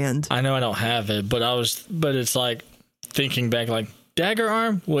dagger hand. I know I don't have it, but it's like thinking back, like dagger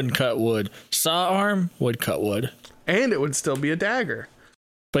arm wouldn't cut wood, saw arm would cut wood, And it would still be a dagger.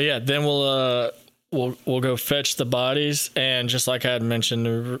 But yeah, then we'll go fetch the bodies, and just like I had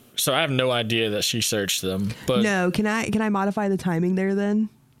mentioned, so I have no idea that she searched them. But No, can I modify the timing there then?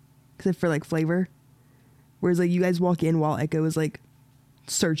 Because for like flavor, whereas like you guys walk in while Echo is like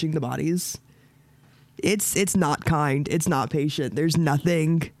searching the bodies. It's not kind. It's not patient. There's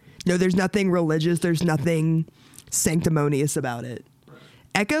nothing religious. There's nothing sanctimonious about it.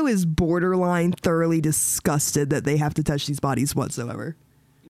 Echo is borderline thoroughly disgusted that they have to touch these bodies whatsoever.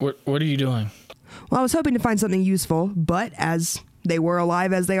 what are you doing? Well, I was hoping to find something useful, but as they were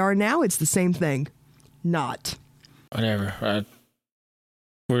alive as they are now, it's the same thing. Not. Whatever.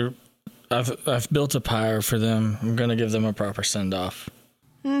 I've built a pyre for them. I'm gonna give them a proper send off.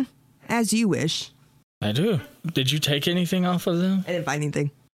 As you wish. I do. Did you take anything off of them? I didn't find anything.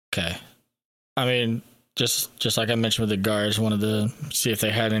 Okay. I mean, just like I mentioned with the guards, wanted to see if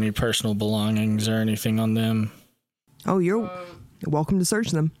they had any personal belongings or anything on them. Oh, you're welcome to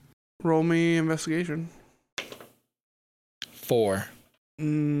search them. Roll me investigation. 4.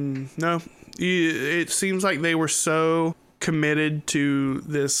 No. It seems like they were so committed to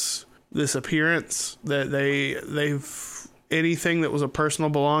this appearance that they've anything that was a personal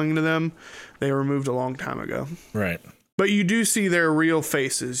belonging to them, they removed a long time ago. Right. But you do see their real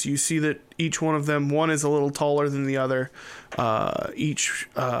faces. You see that each one of them, one is a little taller than the other, each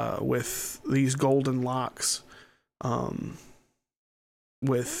with these golden locks,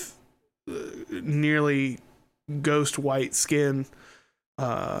 with nearly ghost white skin,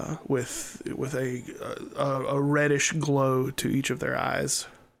 with a reddish glow to each of their eyes.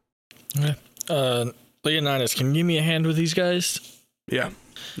 Okay. Leonidas, can you give me a hand with these guys? Yeah,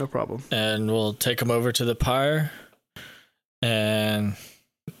 no problem. And we'll take them over to the pyre. And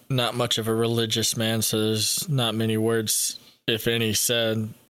not much of a religious man, so there's not many words, if any,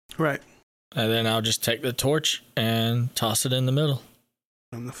 said. Right. And then I'll just take the torch and toss it in the middle.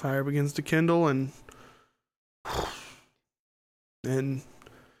 And the fire begins to kindle, and in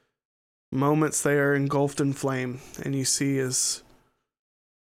moments they are engulfed in flame, and you see as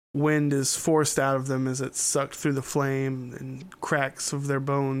wind is forced out of them as it's sucked through the flame, and cracks of their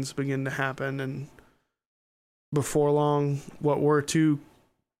bones begin to happen, and before long, what were two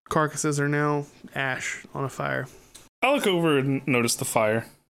carcasses are now ash on a fire. I look over and notice the fire.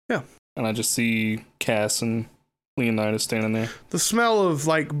 Yeah. And I just see Cass and Leonidas standing there. The smell of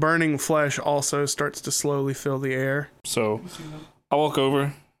like burning flesh also starts to slowly fill the air. So I walk over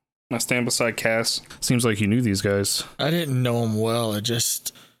and I stand beside Cass. Seems like you knew these guys. I didn't know them well. It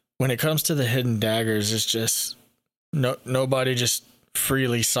just, when it comes to the Hidden Daggers, it's just, nobody just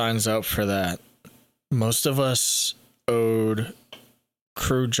freely signs up for that. Most of us owed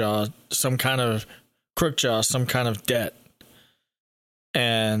Crookjaw some kind of debt.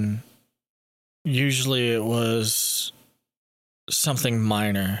 And usually it was something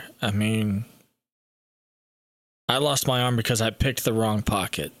minor. I mean, I lost my arm because I picked the wrong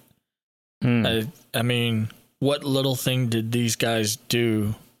pocket. I mean, what little thing did these guys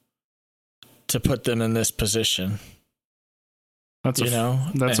do to put them in this position? That's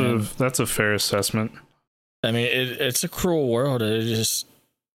a fair assessment. I mean, it's a cruel world. It just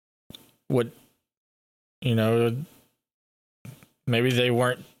would, maybe they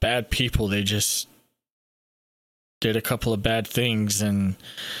weren't bad people. They just did a couple of bad things and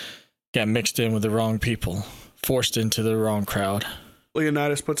got mixed in with the wrong people, forced into the wrong crowd.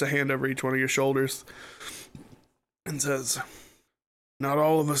 Leonidas puts a hand over each one of your shoulders and says, "Not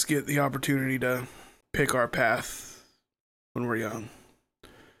all of us get the opportunity to pick our path when we're young.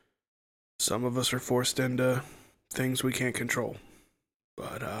 Some of us are forced into things we can't control.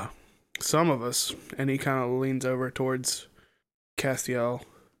 But some of us, and he kind of leans over towards Castiel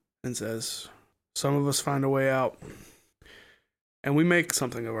and says, some of us find a way out, and we make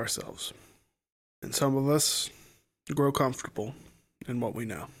something of ourselves. And some of us grow comfortable in what we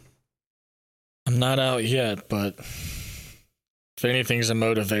know. I'm not out yet, but if anything's a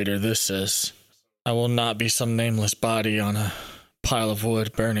motivator, this is. I will not be some nameless body on a pile of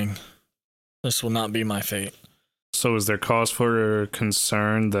wood burning. This will not be my fate. So is there cause for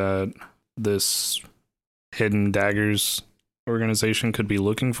concern that this Hidden Daggers organization could be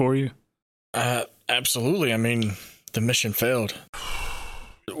looking for you? Absolutely. I mean, the mission failed.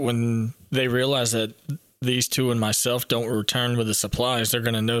 When they realize that these two and myself don't return with the supplies, they're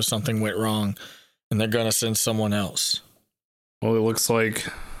going to know something went wrong, and they're going to send someone else. Well, it looks like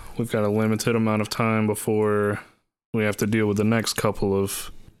we've got a limited amount of time before we have to deal with the next couple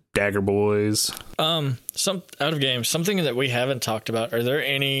of Dagger Boys. Some out of game, something that we haven't talked about. Are there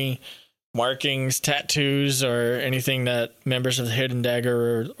any markings, tattoos, or anything that members of the Hidden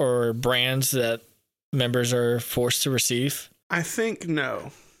Dagger or brands that members are forced to receive? I think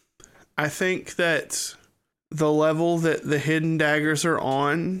no. I think that the level that the Hidden Daggers are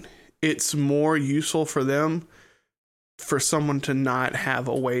on, it's more useful for them for someone to not have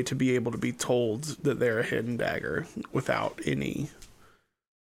a way to be able to be told that they're a Hidden Dagger without any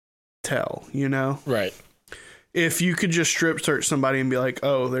tell, you know? Right. If you could just strip search somebody and be like,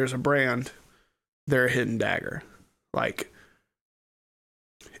 oh, there's a brand, they're a Hidden Dagger. Like,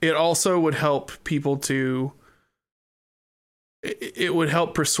 it also would help people to... It would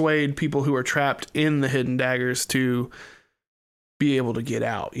help persuade people who are trapped in the Hidden Daggers to be able to get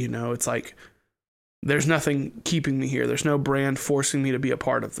out, you know? It's like, there's nothing keeping me here. There's no brand forcing me to be a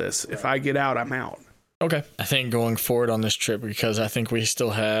part of this. If I get out, I'm out. Okay. I think going forward on this trip, because I think we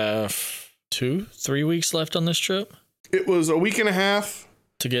still have 2-3 weeks left on this trip. It was a week and a half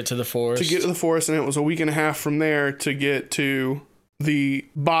to get to the forest. And it was a week and a half from there to get to the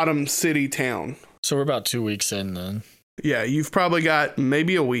bottom city town. So we're about 2 weeks in then. Yeah, you've probably got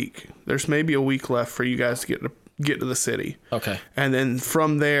maybe a week. There's maybe a week left for you guys to get to the city. Okay. And then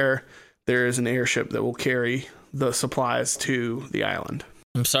from there is an airship that will carry the supplies to the island.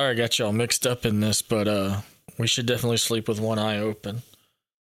 I'm sorry I got y'all mixed up in this, but we should definitely sleep with one eye open.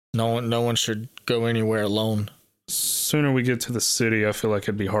 No one should go anywhere alone. Sooner we get to the city, I feel like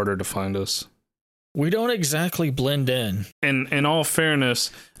it'd be harder to find us. We don't exactly blend in. And in all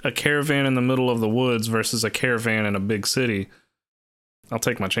fairness, a caravan in the middle of the woods versus a caravan in a big city, I'll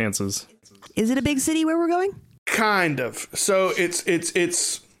take my chances. Is it a big city where we're going? Kind of. So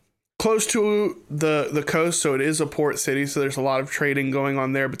it's close to the coast, so it is a port city, so there's a lot of trading going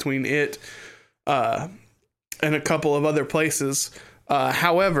on there between it and a couple of other places.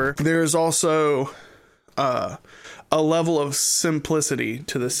 However, there's also a level of simplicity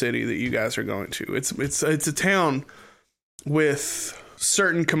to the city that you guys are going to. It's a town with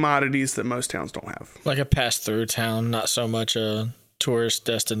certain commodities that most towns don't have. Like a pass-through town, not so much a tourist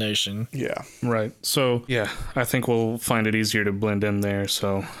destination. Yeah. Right. So, yeah, I think we'll find it easier to blend in there.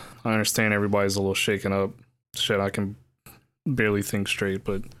 So I understand everybody's a little shaken up. Shit, I can barely think straight,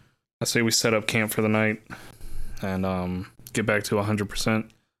 but I say we set up camp for the night and get back to 100%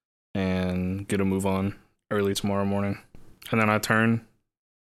 and get a move on early tomorrow morning. And then I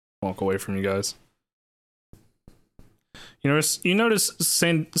walk away from you guys. You notice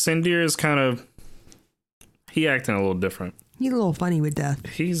Sandir is kind of, he acting a little different. He's a little funny with death.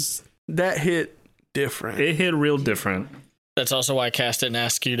 That hit different. It hit real different. That's also why I cast it and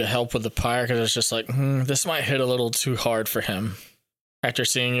asked you to help with the pyre, because it's just like, this might hit a little too hard for him. After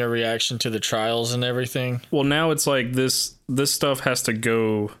seeing your reaction to the trials and everything. Well, now it's like this stuff has to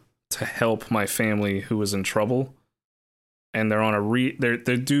go to help my family who was in trouble. And they're on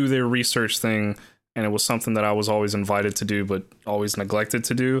they do their research thing, and it was something that I was always invited to do, but always neglected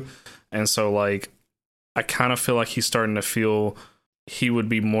to do. And so, like, I kind of feel like he's starting to feel he would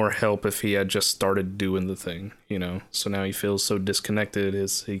be more help if he had just started doing the thing, you know? So now he feels so disconnected,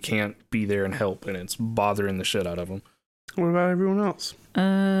 he can't be there and help, and it's bothering the shit out of him. What about everyone else?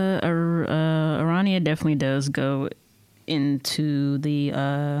 Arania definitely does go into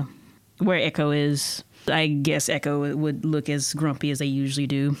the where Echo is. I guess Echo would look as grumpy as they usually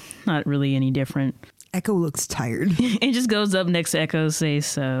do. Not really any different. Echo looks tired. It just goes up next to Echo, say,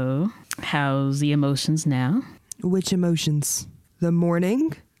 so how's the emotions now? Which emotions? The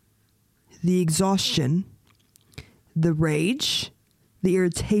mourning, the exhaustion, the rage, the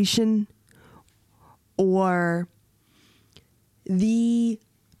irritation, or the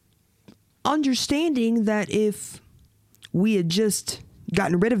understanding that if we had just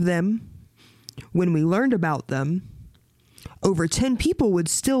gotten rid of them when we learned about them, over 10 people would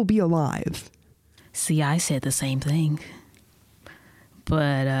still be alive. See, I said the same thing.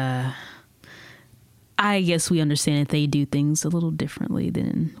 But I guess we understand that they do things a little differently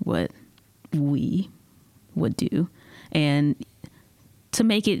than what we would do. And to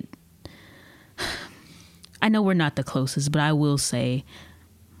make it, I know we're not the closest, but I will say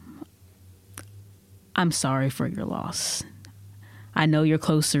I'm sorry for your loss. I know you're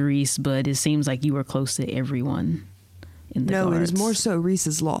close to Reese, but it seems like you were close to everyone in the No, guards. it was more so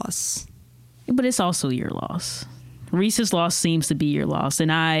Reese's loss. But it's also your loss. Reese's loss seems to be your loss.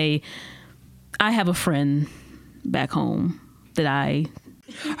 And I have a friend back home that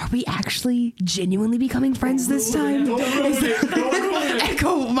Are we actually genuinely becoming friends this time?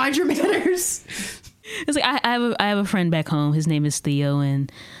 Echo, mind your manners. It's like I have a friend back home. His name is Theo,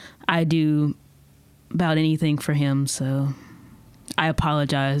 and I do about anything for him. So I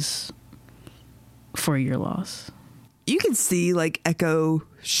apologize for your loss. You can see like Echo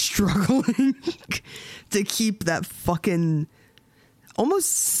struggling to keep that fucking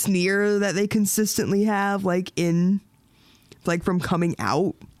almost sneer that they consistently have like from coming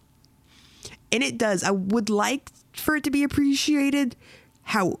out. And it does. I would like for it to be appreciated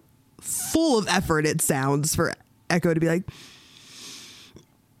how full of effort it sounds for Echo to be like,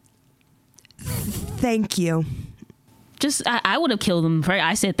 thank you. Just, I would have killed them.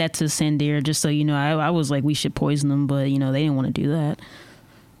 I said that to Sandir, just so you know. I was like, we should poison them, but, you know, they didn't want to do that.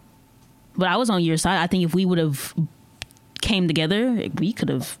 But I was on your side. I think if we would have came together, we could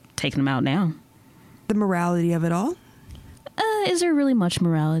have taken them out now. The morality of it all? Is there really much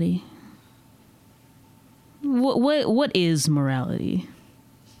morality? What is morality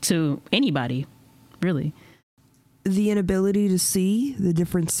to anybody, really? The inability to see the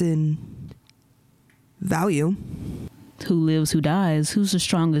difference in value. Who lives, who dies, who's the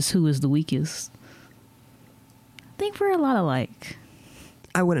strongest, who is the weakest. I think we're a lot alike.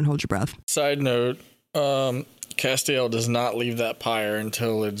 I wouldn't hold your breath. Side note, Castiel does not leave that pyre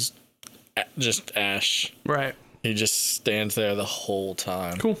until it's just ash. Right. He just stands there the whole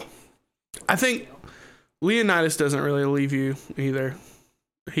time. Cool. I think Leonidas doesn't really leave you either.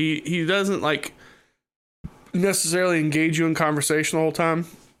 He doesn't like necessarily engage you in conversation the whole time,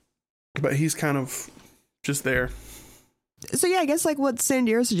 but he's kind of just there. So yeah, I guess like what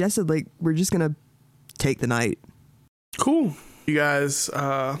Sandiero suggested, like we're just gonna take the night. Cool. You guys,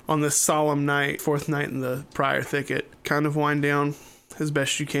 on this solemn night, fourth night in the Prior Thicket, kind of wind down as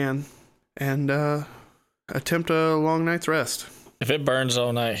best you can and attempt a long night's rest. If it burns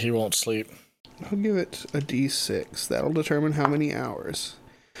all night, he won't sleep. I'll give it a D6. That'll determine how many hours.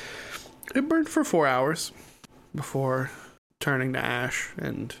 It burned for 4 hours before turning to ash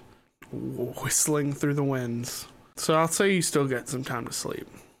and whistling through the winds. So I'll say you still get some time to sleep.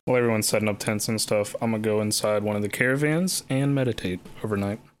 While everyone's setting up tents and stuff, I'm going to go inside one of the caravans and meditate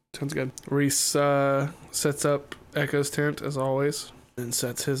overnight. Sounds good. Reese sets up Echo's tent as always and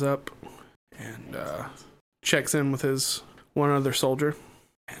sets his up and checks in with his one other soldier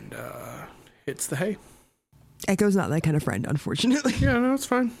and hits the hay. Echo's not that kind of friend, unfortunately. Yeah, no, it's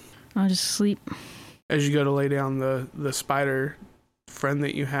fine. I'll just sleep. As you go to lay down, the spider friend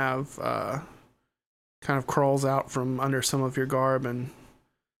that you have kind of crawls out from under some of your garb and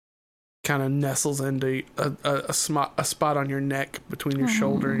kind of nestles into a spot on your neck between your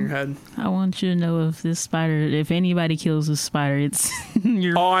shoulder and your head. I want you to know if this spider, if anybody kills this spider, it's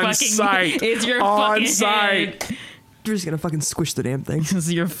your On fucking sight. It's your On fucking sight. head. You're just gonna fucking squish the damn thing.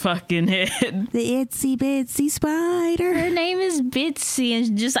 It's your fucking head. The itsy bitsy spider. Her name is Bitsy,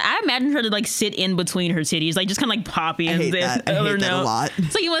 and just I imagine her to like sit in between her titties, like just kind of like poppy. I and hate that. I hate that a lot.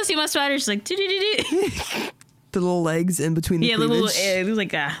 It's like, you want to see my spider? She's like, do. The little legs in between the Yeah, the little cleavage. egg. It's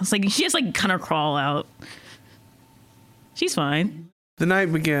like, it's like she has like kind of crawl out. She's fine. The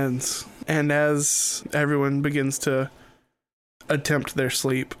night begins, and as everyone begins to attempt their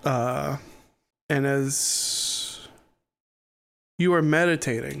sleep, and as you are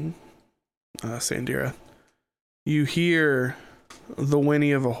meditating, Sandira, you hear the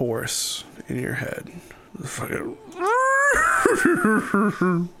whinny of a horse in your head. The fucking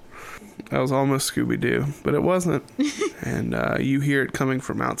that was almost Scooby-Doo, but it wasn't. And you hear it coming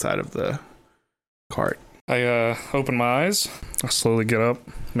from outside of the cart. I open my eyes. I slowly get up,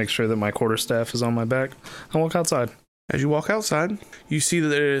 make sure that my quarterstaff is on my back. I walk outside. As you walk outside, you see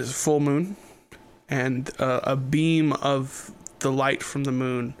that it is full moon, and a beam of the light from the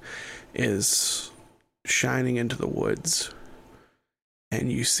moon is shining into the woods.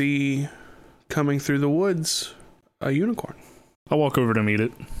 And you see coming through the woods a unicorn. I walk over to meet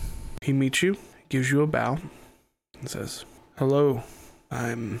it. He meets you, gives you a bow, and says, "Hello,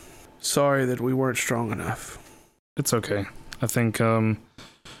 I'm sorry that we weren't strong enough." It's okay. I think that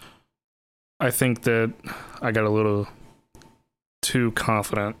I got a little too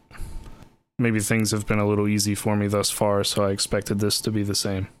confident. Maybe things have been a little easy for me thus far, so I expected this to be the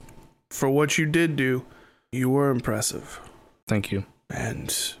same. For what you did do, you were impressive. Thank you.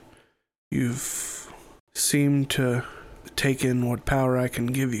 And you've seemed to take in what power I can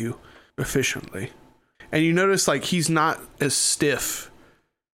give you efficiently. And you notice, like, he's not as stiff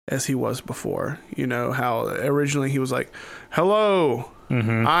as he was before. You know how originally he was like, "Hello,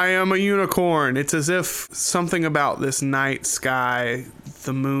 I am a unicorn." It's as if something about this night sky,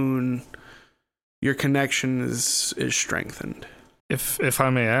 the moon, your connection is strengthened. If I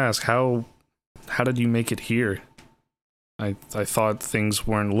may ask, how did you make it here? I thought things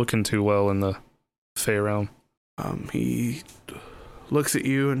weren't looking too well in the Fey realm. He looks at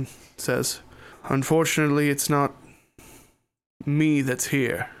you and says, "Unfortunately, it's not me that's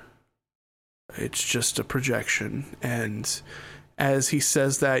here. It's just a projection." And as he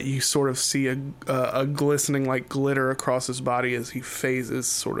says that, you sort of see a glistening like glitter across his body as he phases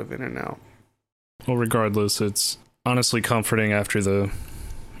sort of in and out. Well, regardless, it's honestly comforting after the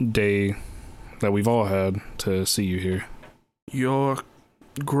day that we've all had to see you here. You're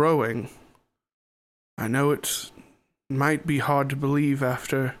growing. I know it might be hard to believe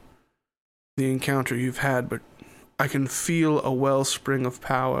after the encounter you've had, but I can feel a wellspring of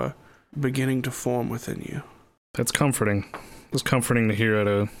power beginning to form within you. That's comforting. It's comforting to hear at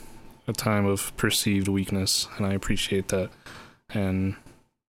a time of perceived weakness, and I appreciate that. And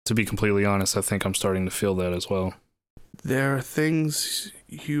to be completely honest, I think I'm starting to feel that as well. There are things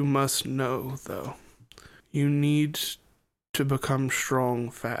you must know, though. You need to become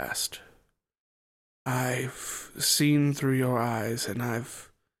strong fast. I've seen through your eyes, and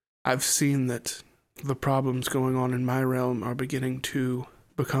I've seen that the problems going on in my realm are beginning to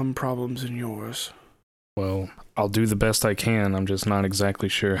become problems in yours. Well, I'll do the best I can. I'm just not exactly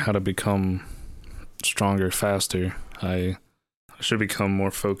sure how to become stronger faster. I should become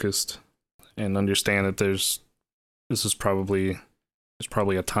more focused and understand that there's probably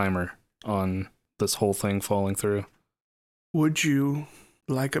a timer on this whole thing falling through. Would you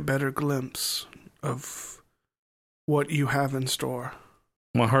like a better glimpse of what you have in store?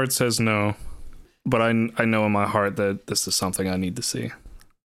 My heart says no, but I know in my heart that this is something I need to see.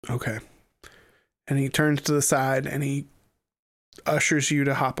 Okay. And he turns to the side and he ushers you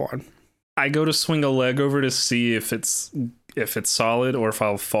to hop on. I go to swing a leg over to see if it's solid or if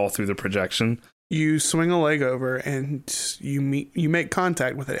I'll fall through the projection. You swing a leg over and you make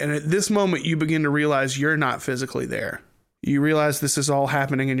contact with it. And at this moment, you begin to realize you're not physically there. You realize this is all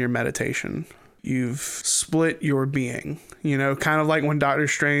happening in your meditation. You've split your being, kind of like when Doctor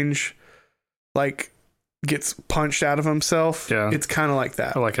Strange, gets punched out of himself. Yeah. It's kind of like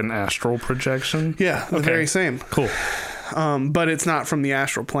that. Like an astral projection? Yeah, the very same. Cool. But it's not from the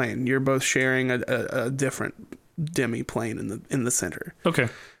astral plane. You're both sharing a different demi-plane in the center. Okay.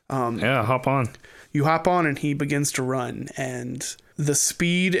 Hop on. You hop on and he begins to run, and the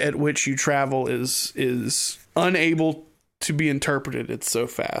speed at which you travel is unable to be interpreted. It's so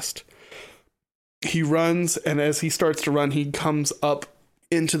fast. He runs, and as he starts to run, he comes up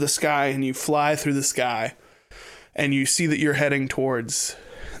into the sky, and you fly through the sky, and you see that you're heading towards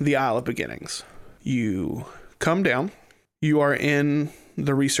the Isle of Beginnings. You come down. You are in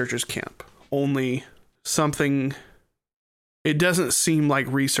the researchers' camp. Only something... It doesn't seem like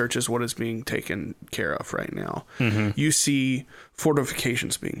research is what is being taken care of right now. Mm-hmm. You see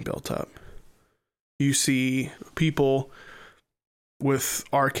fortifications being built up. You see people with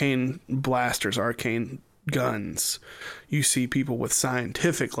arcane blasters, arcane guns. You see people with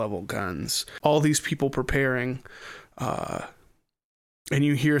scientific level guns. All these people preparing. And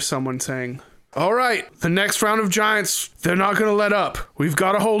you hear someone saying, "All right, the next round of giants, they're not going to let up. We've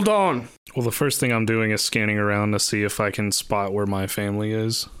got to hold on." Well, the first thing I'm doing is scanning around to see if I can spot where my family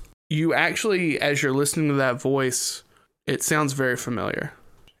is. You actually, as you're listening to that voice, it sounds very familiar.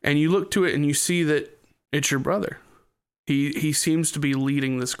 And you look to it and you see that it's your brother. He seems to be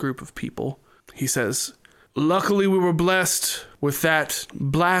leading this group of people. He says, "Luckily we were blessed with that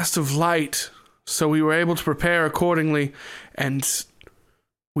blast of light, so we were able to prepare accordingly, and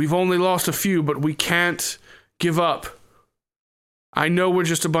we've only lost a few, but we can't give up. I know we're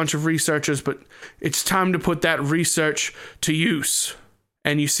just a bunch of researchers, but it's time to put that research to use."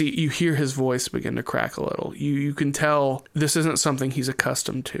 And you hear his voice begin to crack a little. You can tell this isn't something he's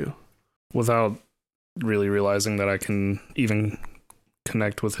accustomed to. Without really realizing that I can even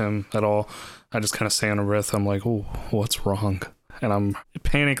connect with him at all, I just kind of say under breath, I'm like, "Oh, what's wrong?" and I'm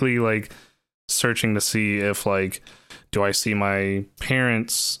panically like searching to see if like, do I see my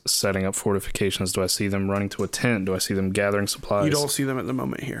parents setting up fortifications? Do I see them running to a tent? Do I see them gathering supplies? You don't see them at the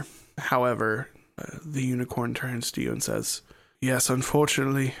moment here. However, the unicorn turns to you and says, yes,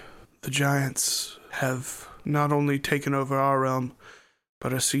 unfortunately, the giants have not only taken over our realm,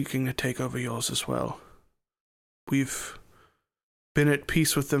 but are seeking to take over yours as well. We've been at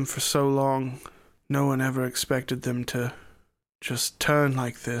peace with them for so long, no one ever expected them to just turn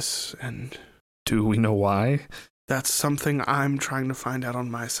like this, and Do we know why? that's something I'm trying to find out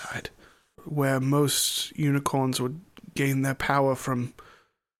on my side. Where most unicorns would gain their power from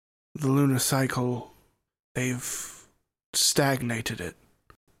the lunar cycle, they've stagnated it.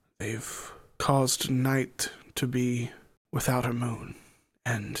 They've caused night to be without a moon,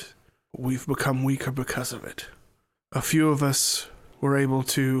 and we've become weaker because of it. A few of us were able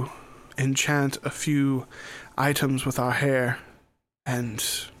to enchant a few items with our hair and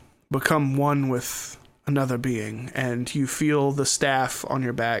become one with another being, and you feel the staff on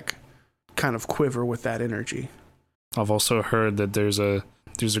your back kind of quiver with that energy. I've also heard that there's a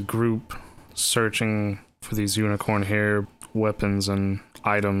group searching for these unicorn hair weapons and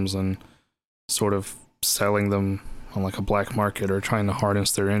items and sort of selling them on like a black market, or trying to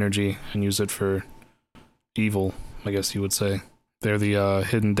harness their energy and use it for evil, I guess you would say. They're the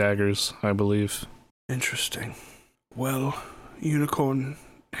hidden daggers, I believe. Interesting. Well, unicorn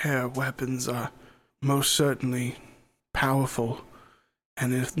hair weapons are most certainly powerful,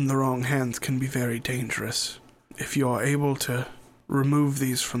 and if in the wrong hands can be very dangerous. If you are able to remove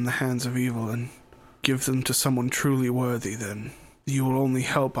these from the hands of evil and give them to someone truly worthy, then you will only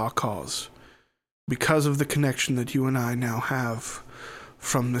help our cause. Because of the connection that you and I now have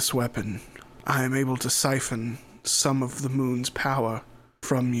from this weapon, I am able to siphon some of the moon's power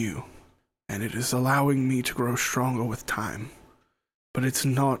from you, and it is allowing me to grow stronger with time. But it's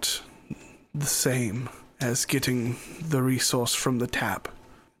not the same as getting the resource from the tap,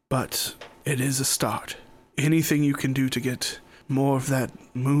 but it is a start. Anything you can do to get more of that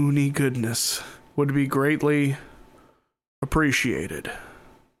moony goodness would be greatly appreciated.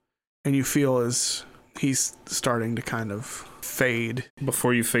 And you feel as he's starting to kind of fade.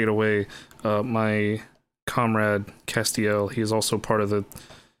 Before you fade away, my comrade Castiel, he is also part of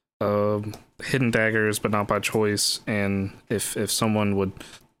the hidden daggers, but not by choice. And if someone would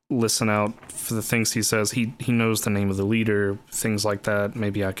listen out for the things he says, he knows the name of the leader, things like that.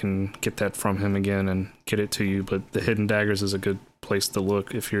 Maybe I can get that from him again and get it to you. But the hidden daggers is a good place to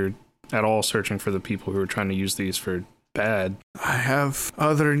look if you're at all searching for the people who are trying to use these for bad. I have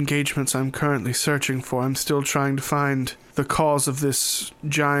other engagements I'm currently searching for. I'm still trying to find the cause of this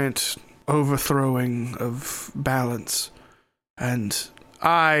giant overthrowing of balance. And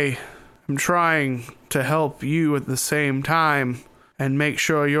I am trying to help you at the same time and make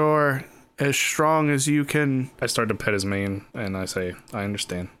sure you're as strong as you can. I start to pet his mane and I say, I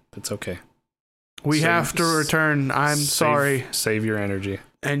understand. It's okay. We have to return. I'm sorry. Save your energy.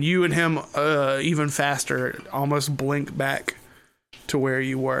 And you and him, even faster, almost blink back to where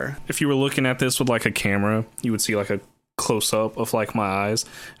you were. If you were looking at this with like a camera, you would see like a close up of like my eyes,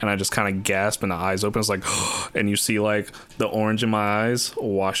 and I just kind of gasp and the eyes open. It's like, and you see like the orange in my eyes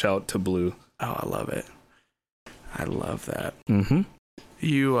wash out to blue. Oh, I love it. I love that. Mm-hmm.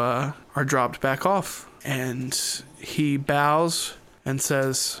 You are dropped back off, and he bows and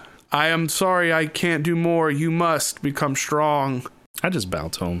says, I am sorry I can't do more. You must become strong. I just bow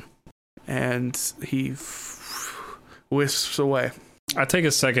to him. And he wisps away. I take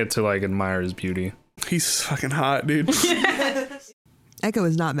a second to like admire his beauty. He's fucking hot, dude. Echo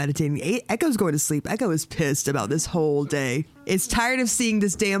is not meditating. Echo's going to sleep. Echo is pissed about this whole day. It's tired of seeing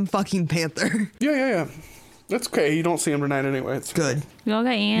this damn fucking panther. Yeah. That's okay. You don't see him tonight anyway. It's Good. We all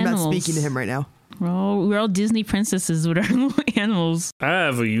got I'm animals. not speaking to him right now. We're all Disney princesses with our little animals. I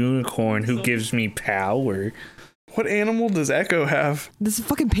have a unicorn who gives me power. What animal does Echo have? This is a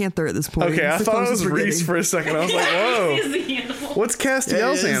fucking panther at this point. Okay, I It's the thought it was closest we're Reese getting. for a second. I was like, whoa. What's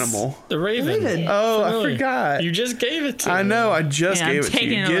Castiel's It is. animal? The Raven. Raven. Oh, I Really? forgot. You just gave it to I me. know, I just Yeah, I'm gave it to you.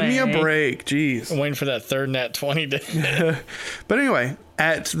 taking it Give me a away. break. Jeez. I'm waiting for that third nat 20 to But anyway,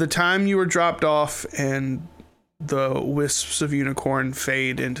 at the time you were dropped off and the wisps of unicorn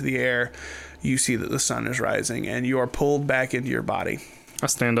fade into the air, you see that the sun is rising and you are pulled back into your body. I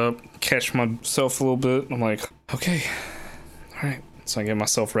stand up, catch myself a little bit. I'm like, okay, all right. So I get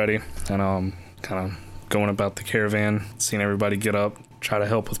myself ready, and kind of going about the caravan, seeing everybody get up, try to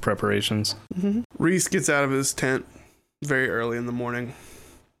help with preparations. Reese gets out of his tent very early in the morning.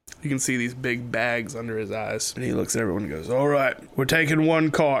 You can see these big bags under his eyes, and he looks at everyone and goes, all right, we're taking one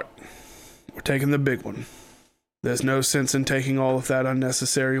cart. We're taking the big one. There's no sense in taking all of that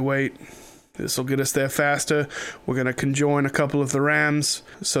unnecessary weight. This will get us there faster. We're going to conjoin a couple of the rams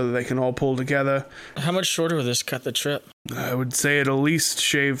so that they can all pull together. How much shorter will this cut the trip? I would say at least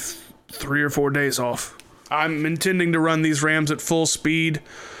shave 3 or 4 days off. I'm intending to run these rams at full speed.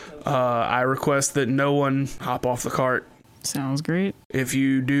 I request that no one hop off the cart. Sounds great. If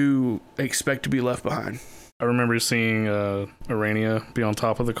you do, expect to be left behind. I remember seeing Arania be on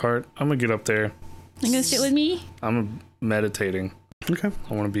top of the cart. I'm going to get up there. You gonna sit with me? I'm meditating. Okay.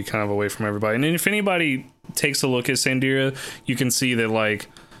 I want to be kind of away from everybody. And then if anybody takes a look at Sandira, you can see that like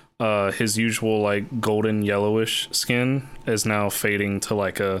his usual like golden yellowish skin is now fading to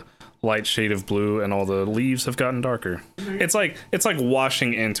like a light shade of blue, and all the leaves have gotten darker. It's like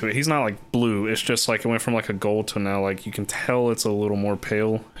washing into it. He's not like blue. It's just like it went from like a gold to now like you can tell it's a little more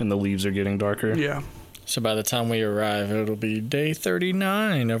pale, and the leaves are getting darker. Yeah. So by the time we arrive, it'll be day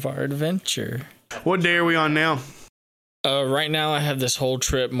 39 of our adventure. What day are we on now? Right now, I have this whole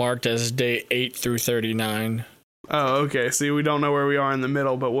trip marked as day 8 through 39. Oh, okay. See, we don't know where we are in the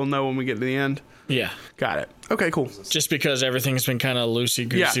middle, but we'll know when we get to the end. Yeah. Got it. Okay, cool. Just because everything's been kind of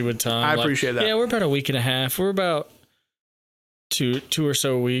loosey-goosey with time. I appreciate that. Yeah, we're about a week and a half. We're about two or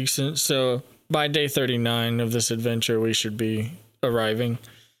so weeks. And so by day 39 of this adventure, we should be arriving.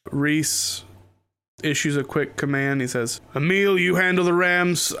 Reese issues a quick command. He says, Emil, you handle the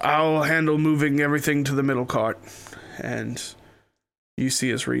rams. I'll handle moving everything to the middle cart. And you see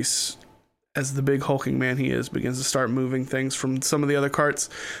as Reese, as the big hulking man he is, begins to start moving things from some of the other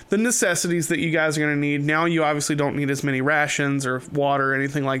carts. The necessities that you guys are going to need. Now you obviously don't need as many rations or water or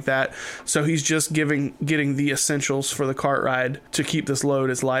anything like that. So he's just getting the essentials for the cart ride to keep this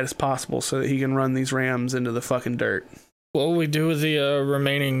load as light as possible so that he can run these rams into the fucking dirt. What will we do with the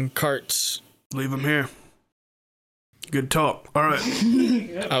remaining carts? Leave them here. Good talk. All right.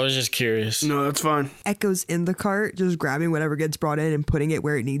 I was just curious. No, that's fine. Echo's in the cart, just grabbing whatever gets brought in and putting it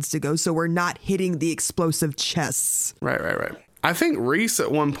where it needs to go, so we're not hitting the explosive chests. Right. I think Reese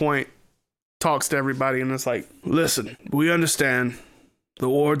at one point talks to everybody and is like, listen, we understand the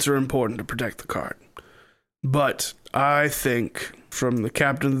wards are important to protect the cart. But I think from the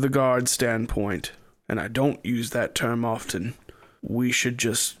captain of the guard standpoint, and I don't use that term often, we should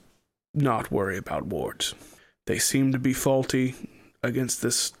just not worry about wards. They seem to be faulty against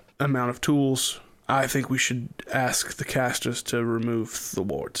this amount of tools. I think we should ask the casters to remove the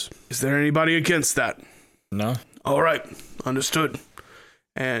wards. Is there anybody against that? No. All right, understood.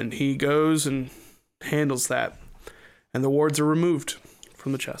 And he goes and handles that, and the wards are removed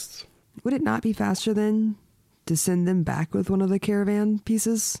from the chests. Would it not be faster then to send them back with one of the caravan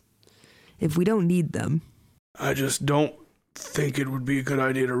pieces? If we don't need them. I just don't think it would be a good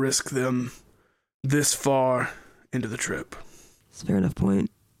idea to risk them this far into the trip. It's a fair enough point.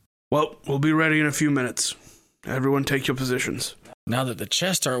 Well, we'll be ready in a few minutes. Everyone take your positions. Now that the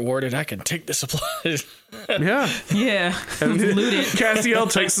chests aren't warded, I can take the supplies. Yeah. Yeah. And Loot it.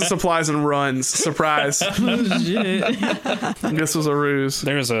 Castiel takes the supplies and runs. Surprise. Shit. This was a ruse.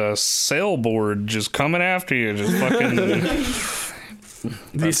 There's a sailboard just coming after you, just fucking.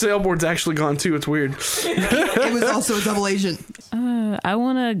 The sailboard's actually gone too. It's weird. It was also a double agent. I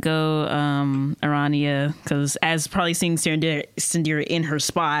want to go Arania, because as probably seeing Sandira in her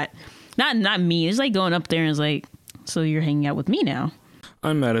spot, not me. It's like going up there and it's like, so you're hanging out with me now.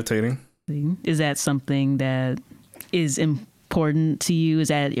 I'm meditating. Is that something that is important to you? Is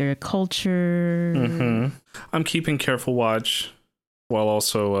that your culture? Mm-hmm. I'm keeping careful watch while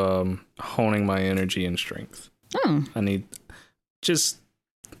also honing my energy and strength. Oh.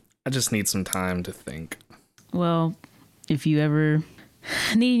 I just need some time to think. Well, if you ever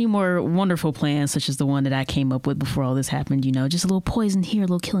need any more wonderful plans, such as the one that I came up with before all this happened, just a little poison here, a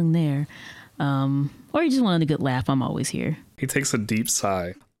little killing there, or you just want a good laugh, I'm always here. He takes a deep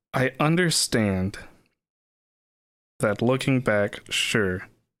sigh. I understand that looking back, sure,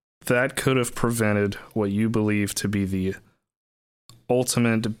 that could have prevented what you believe to be the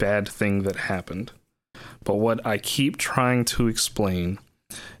ultimate bad thing that happened. But what I keep trying to explain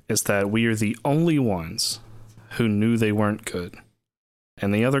is that we are the only ones who knew they weren't good.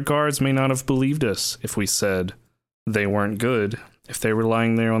 And the other guards may not have believed us if we said they weren't good, if they were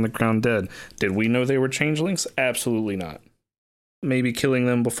lying there on the ground dead. Did we know they were changelings? Absolutely not. Maybe killing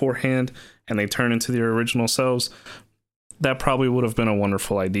them beforehand and they turn into their original selves, that probably would have been a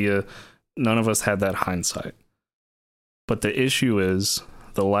wonderful idea. None of us had that hindsight. But the issue is,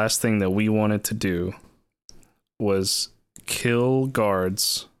 the last thing that we wanted to do was kill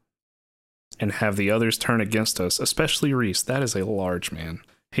guards and have the others turn against us, especially Reese. That is a large man.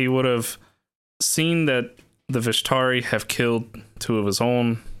 He would have seen that the Vishtari have killed two of his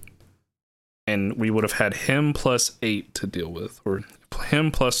own, and we would have had him plus 8 to deal with, or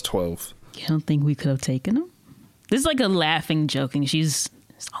him plus 12. You don't think we could have taken him? This is like a laughing, joking. She's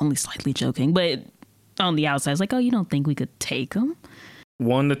only slightly joking, but on the outside, it's like, oh, you don't think we could take him?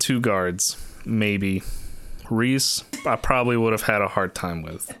 1 to 2 guards, maybe. Reese, I probably would have had a hard time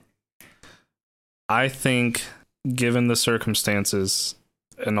with. I think, given the circumstances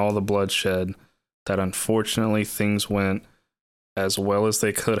and all the bloodshed, that unfortunately things went as well as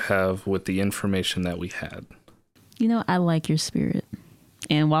they could have with the information that we had. You know, I like your spirit.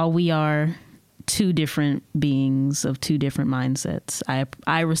 And while we are two different beings of two different mindsets,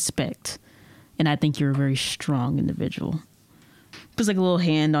 I respect, and I think you're a very strong individual. Puts like a little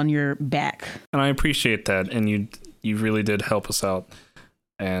hand on your back. And I appreciate that, and you really did help us out,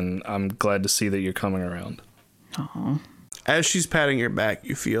 and I'm glad to see that you're coming around. Aww. As she's patting your back,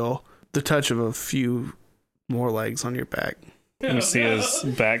 you feel the touch of a few more legs on your back. You see his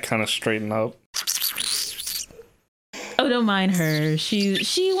back kind of straighten up. Oh, don't mind her. She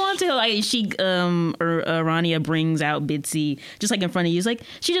wants to, like, Rania brings out Bitsy just like in front of you. It's like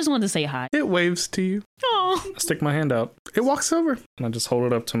she just wanted to say hi. It waves to you. Oh, I stick my hand out, It walks over. and I just hold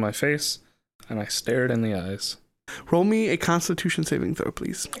it up to my face, and I stare it in the eyes. Roll me a Constitution saving throw,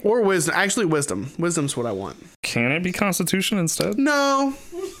 please. Or wisdom. Actually, wisdom. Wisdom's what I want. Can it be Constitution instead? No.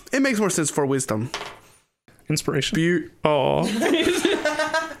 It makes more sense for wisdom. Inspiration? Oh.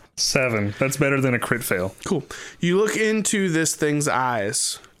 7. That's better than a crit fail. Cool. You look into this thing's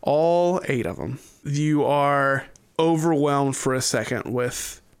eyes, all 8 of them. You are overwhelmed for a second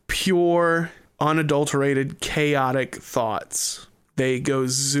with pure, unadulterated, chaotic thoughts. They go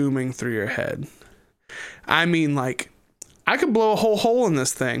zooming through your head. I mean, like, I could blow a whole hole in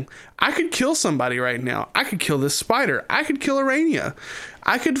this thing. I could kill somebody right now. I could kill this spider. I could kill Arania.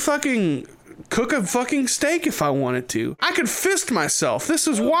 I could fucking cook a fucking steak if I wanted to. I could fist myself. This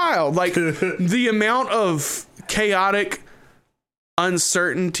is wild. Like, the amount of chaotic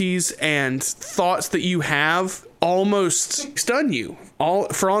uncertainties and thoughts that you have almost stun you.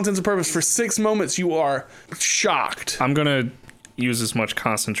 For all intents and purposes, for 6 moments, you are shocked. I'm going to use as much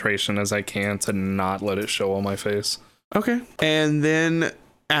concentration as I can to not let it show on my face. Okay. And then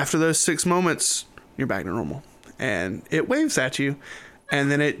after those 6 moments, you're back to normal. And it waves at you.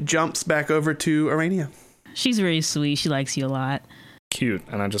 And then it jumps back over to Arania. she's very sweet. She likes you a lot. Cute.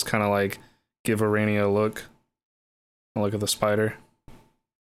 And I just kind of like give Arania a look. I look at the spider.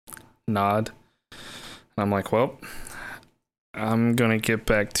 Nod. And I'm like, well, I'm going to get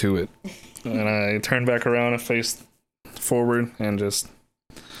back to it. And I turn back around and face forward and just...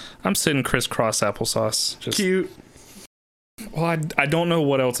 I'm sitting crisscross applesauce. Just, Cute. well, I don't know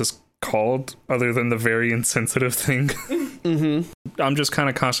what else is called other than the very insensitive thing. Mm-hmm. I'm just kind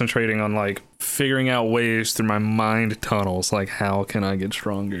of concentrating on like figuring out ways through my mind tunnels. Like, how can I get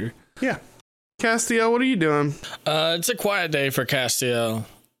stronger? Yeah. Castiel, what are you doing? It's a quiet day for Castiel.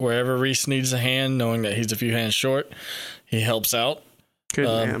 Wherever Reese needs a hand, knowing that he's a few hands short, he helps out. Good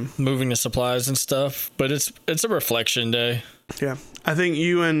man. Moving the supplies and stuff. But it's a reflection day. Yeah. I think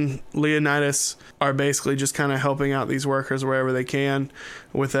you and Leonidas are basically just kind of helping out these workers wherever they can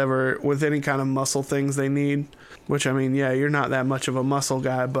with any kind of muscle things they need. Which, I mean, yeah, you're not that much of a muscle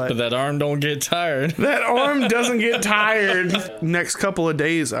guy, But that arm don't get tired. that arm doesn't get tired. Next couple of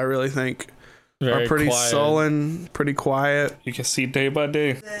days, I really think, Very are pretty quiet. sullen, pretty quiet. You can see day by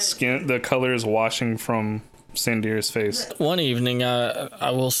day, the color is washing from Sandir's face. One evening,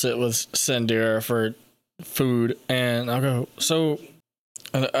 I will sit with Sandira for food, and I'll go, so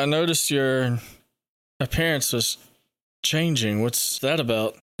I noticed your appearance was changing. What's that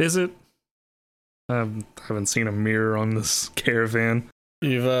about? Is it? I haven't seen a mirror on this caravan.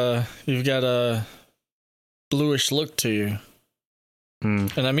 You've got a bluish look to you.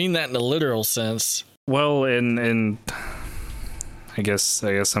 And I mean that in a literal sense. Well, and I guess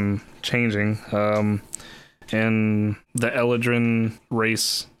I'm changing. In the Eladrin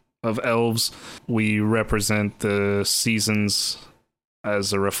race of elves, we represent the seasons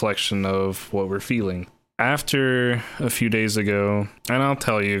as a reflection of what we're feeling. After a few days ago, and I'll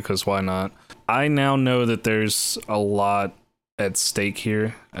tell you because why not, I now know that there's a lot at stake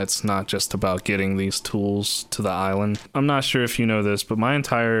here. It's not just about getting these tools to the island. I'm not sure if you know this, but my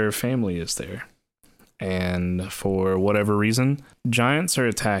entire family is there. And for whatever reason, giants are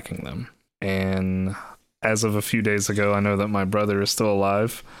attacking them. And as of a few days ago, I know that my brother is still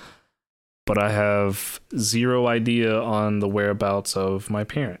alive, but I have zero idea on the whereabouts of my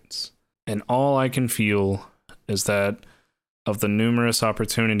parents. And all I can feel is that of the numerous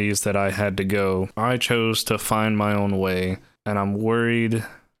opportunities that I had to go, I chose to find my own way. And I'm worried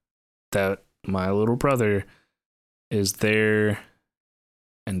that my little brother is there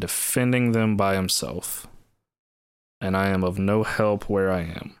and defending them by himself. And I am of no help where I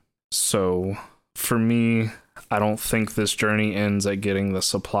am. So, for me, I don't think this journey ends at getting the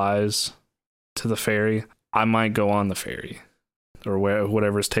supplies to the ferry. I might go on the ferry, or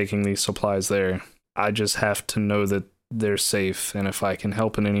whatever's taking these supplies there. I just have to know that they're safe, and if I can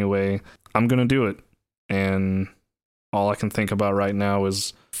help in any way, I'm gonna do it. And all I can think about right now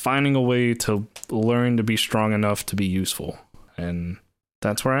is finding a way to learn to be strong enough to be useful. And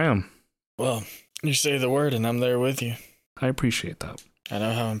that's where I am. Well, you say the word and I'm there with you. I appreciate that. I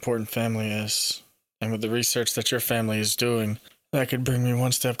know how important family is. And with the research that your family is doing, that could bring me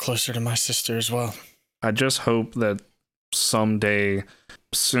one step closer to my sister as well. I just hope that someday,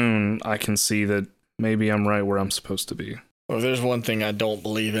 soon, I can see that maybe I'm right where I'm supposed to be. Well, there's one thing I don't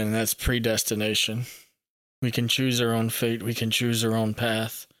believe in, and that's predestination. We can choose our own fate. We can choose our own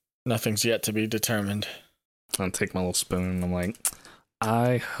path. Nothing's yet to be determined. I take my little spoon and I'm like,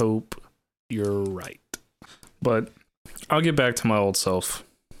 I hope you're right. But I'll get back to my old self,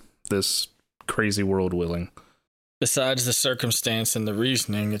 this crazy world willing. Besides the circumstance and the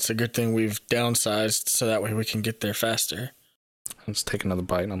reasoning, it's a good thing we've downsized so that way we can get there faster. I just take another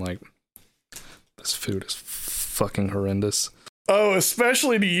bite and I'm like, this food is fucking horrendous. Oh,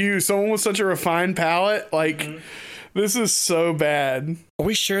 especially to you, someone with such a refined palate. Like, this is so bad. Are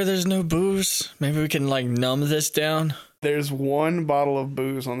we sure there's no booze? Maybe we can, numb this down? There's one bottle of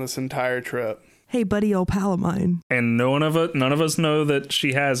booze on this entire trip. Hey, buddy, old pal of mine. And none of us know that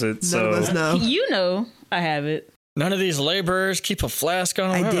she has it. None of us know. You know I have it. None of these laborers keep a flask on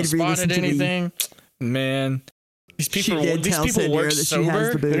them. I I haven't did re-listen spotted to anything. Man, these people, She did tell Sandra work that she has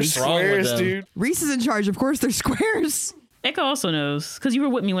sober. the booze. What's wrong with Squares, them? dude. Reese is in charge. Of course, they're squares. Echo also knows, because you were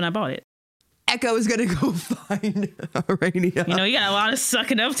with me when I bought it. Echo is going to go find Arania. You know, you got a lot of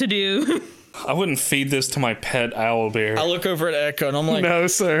sucking up to do. I wouldn't feed this to my pet owlbear. I look over at Echo and I'm like, No,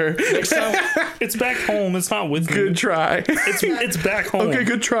 sir. next time, It's back home. It's not with me. Good try. It's back home. Okay,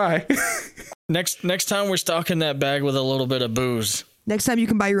 good try. next time we're stocking that bag with a little bit of booze. Next time you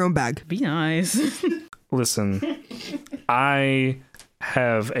can buy your own bag. Be nice. Listen, I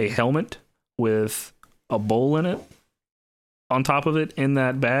have a helmet with a bowl in it on top of it in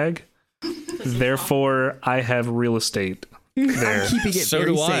that bag. Therefore, I have real estate there. I'm keeping it So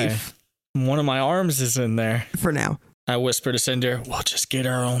very do I. safe One of my arms is in there. for now. I whisper to Cinder, we'll just get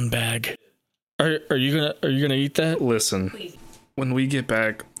our own bag. Are you gonna eat that? Listen, when we get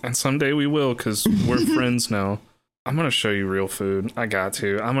back, and someday we will, because we're friends now, I'm gonna show you real food. I got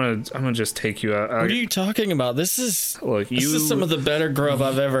to. I'm gonna just take you out. What are you talking about? This is some of the better grub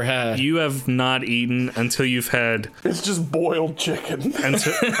I've ever had. You have not eaten until you've had It's just boiled chicken.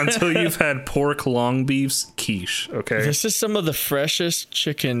 until you've had pork long beef's quiche. Okay. This is some of the freshest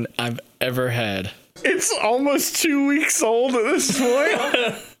chicken I've ever had. It's almost 2 weeks old at this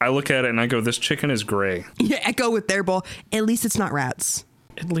point. I look at it and I go, "This chicken is gray." Yeah, Echo with their bowl. At least it's not rats.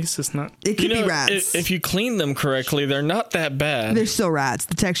 At least it's not. It could be rats. If you clean them correctly, they're not that bad. They're still rats.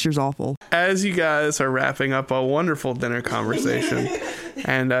 The texture's awful. As you guys are wrapping up a wonderful dinner conversation,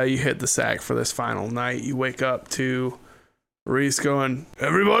 and you hit the sack for this final night, you wake up to Reese going,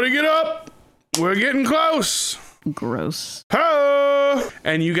 "Everybody get up! We're getting close!" Gross. Ho!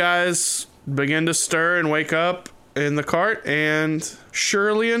 And you guys begin to stir and wake up in the cart, and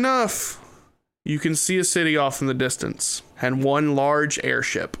surely enough, you can see a city off in the distance and one large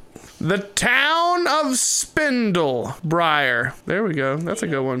airship. The town of Spindlebriar. There we go. That's a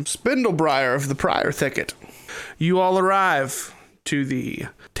good one. Spindlebriar of the Prior Thicket. You all arrive to the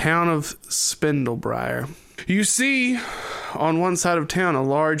town of Spindlebriar. You see on one side of town a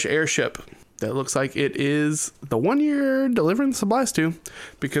large airship that looks like it is the one you're delivering supplies to,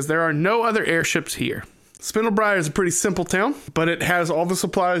 because there are no other airships here. Spindlebriar is a pretty simple town, but it has all the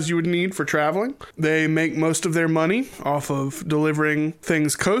supplies you would need for traveling. They make most of their money off of delivering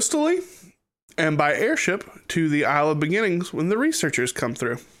things coastally and by airship to the Isle of Beginnings when the researchers come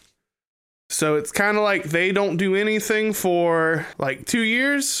through. So it's kind of like they don't do anything for like 2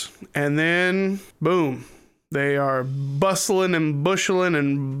 years, and then boom, they are bustling and bushling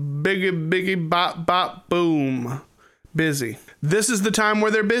and biggie bop bop boom. Busy. This is the time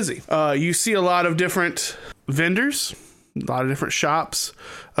where they're busy. You see a lot of different vendors, a lot of different shops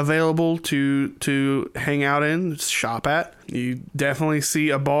available to hang out in, shop at. You definitely see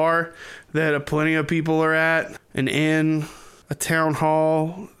a bar that plenty of people are at, an inn, a town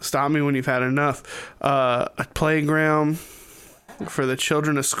hall. Stop me when you've had enough. A playground for the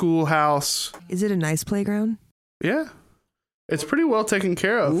children, a schoolhouse. Is it a nice playground? Yeah. It's pretty well taken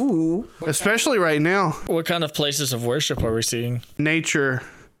care of. Ooh. Especially right now. What kind of places of worship are we seeing? Nature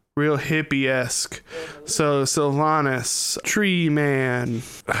real hippie-esque. So Sylvanas, Tree Man.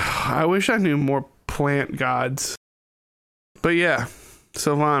 I wish I knew more plant gods. But yeah,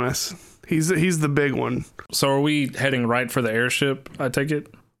 Sylvanas. He's the big one. So are we heading right for the airship, I take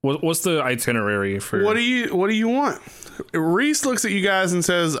it? What's the itinerary for... What do you want? Reese looks at you guys and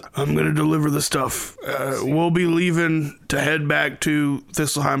says, I'm going to deliver the stuff. We'll be leaving to head back to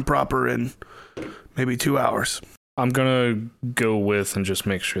Thistleheim proper in maybe 2 hours. I'm going to go with and just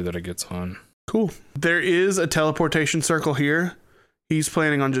make sure that it gets on. Cool. There is a teleportation circle here. He's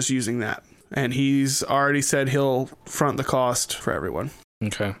planning on just using that. And he's already said he'll front the cost for everyone.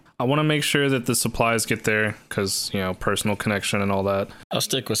 Okay. I want to make sure that the supplies get there because, personal connection and all that. I'll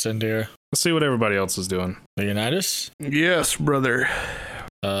stick with Sandira. Let's see what everybody else is doing. Leonidas? Yes, brother.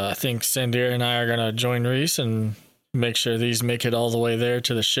 I think Sandira and I are going to join Reese and make sure these make it all the way there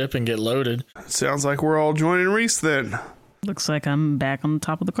to the ship and get loaded. Sounds like we're all joining Reese then. Looks like I'm back on the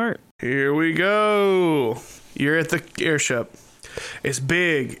top of the cart. Here we go. You're at the airship. It's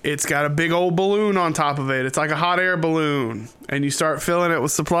big. It's got a big old balloon on top of it. It's like a hot air balloon. And you start filling it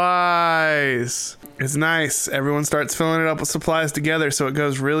with supplies. It's nice. Everyone starts filling it up with supplies together, so it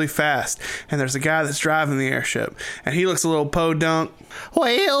goes really fast. And there's a guy that's driving the airship. And he looks a little podunk.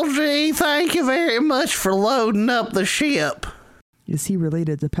 Well, gee, thank you very much for loading up the ship. Is he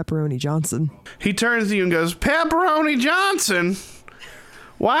related to Pepperoni Johnson? He turns to you and goes, Pepperoni Johnson?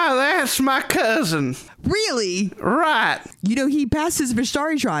 Why, that's my cousin. Really? Right. You know, he passed his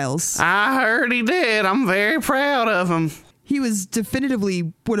Vishtari trials. I heard he did. I'm very proud of him. He was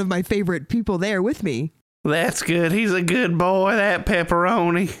definitively one of my favorite people there with me. That's good. He's a good boy, that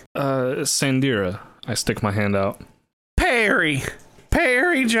Pepperoni. Sandira. I stick my hand out. Perry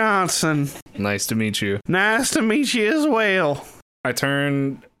Johnson. Nice to meet you. Nice to meet you as well. I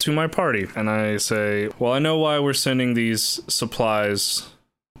turn to my party and I say, well, I know why we're sending these supplies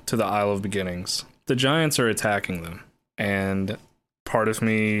to the Isle of Beginnings. The giants are attacking them, and part of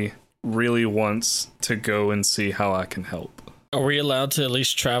me really wants to go and see how I can help. Are we allowed to at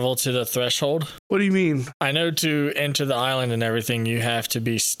least travel to the threshold? What do you mean? I know to enter the island and everything, you have to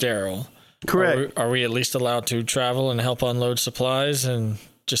be sterile. Correct. Are we at least allowed to travel and help unload supplies and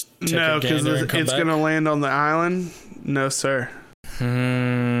just take No, a because gander and come it's back? going to land on the island. No, sir.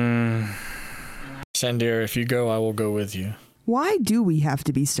 Sandira, if you go, I will go with you. Why do we have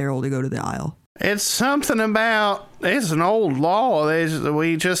to be sterile to go to the Isle? It's something about, it's an old law.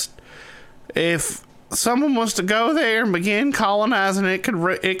 If someone was to go there and begin colonizing, it could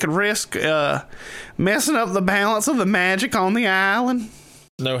risk messing up the balance of the magic on the island.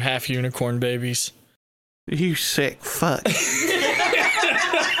 No half unicorn babies. You sick fuck.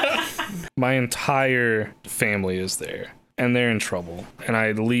 My entire family is there, and they're in trouble. And I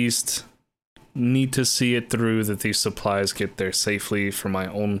at least need to see it through that these supplies get there safely for my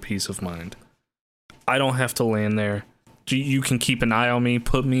own peace of mind. I don't have to land there. You can keep an eye on me,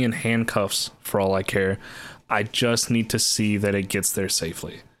 put me in handcuffs for all I care. I just need to see that it gets there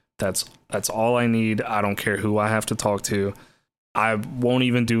safely. That's all I need. I don't care who I have to talk to. I won't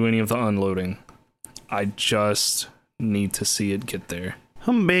even do any of the unloading. I just need to see it get there.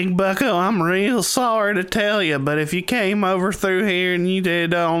 Big Bucko, I'm real sorry to tell you, but if you came over through here and you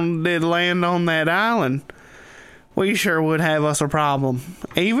did land on that island, we sure would have us a problem.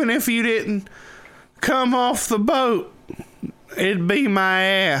 Even if you didn't come off the boat, it'd be my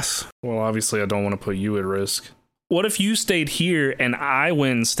ass. Well, obviously, I don't want to put you at risk. What if you stayed here and I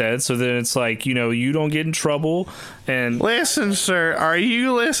went instead? So then it's like, you don't get in trouble. And listen, sir, are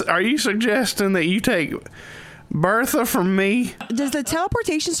you suggesting that you take Bertha from me? Does the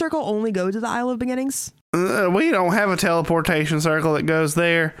teleportation circle only go to the Isle of Beginnings? We don't have a teleportation circle that goes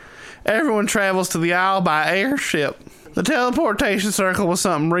there. Everyone travels to the Isle by airship. The teleportation circle was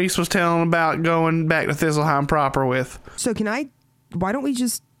something Reese was telling about going back to Thistleheim proper with. So why don't we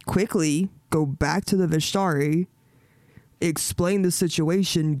just quickly go back to the Vishtari, explain the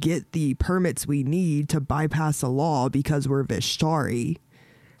situation, get the permits we need to bypass the law because we're Vishtari,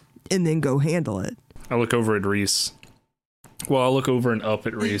 and then go handle it? I look over at Reese. Well, I'll look over and up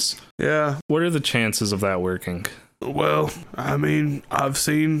at Reese. Yeah. What are the chances of that working? Well, I mean, I've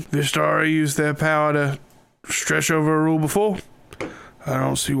seen Vishtari use their power to stretch over a rule before. I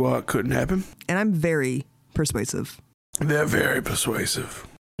don't see why it couldn't happen. And I'm very persuasive. They're very persuasive.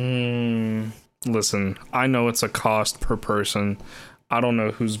 Listen, I know it's a cost per person. I don't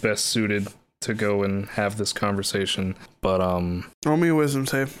know who's best suited to go and have this conversation, but Roll me a wisdom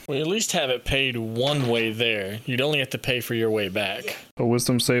save. We at least have it paid one way there. You'd only have to pay for your way back. a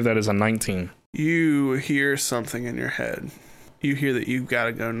wisdom save that is a 19. You hear something in your head. You hear that you've got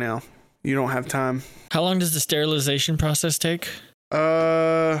to go now. You don't have time. How long does the sterilization process take?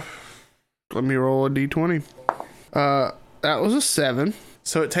 Let me roll a d20. That was a 7.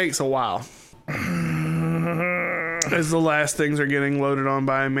 So it takes a while. As the last things are getting loaded on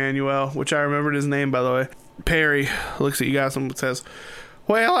by Emmanuel, which I remembered his name, by the way. Perry looks at you guys and says,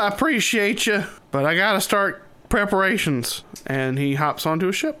 well, I appreciate you, but I gotta start preparations. And he hops onto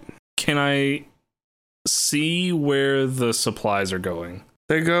a ship. Can I see where the supplies are going?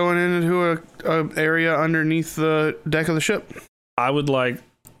 They're going into a area underneath the deck of the ship. I would like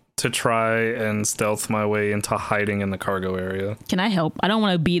to try and stealth my way into hiding in the cargo area. Can I help? I don't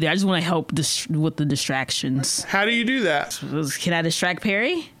want to be there. I just want to help with the distractions. How do you do that? Can I distract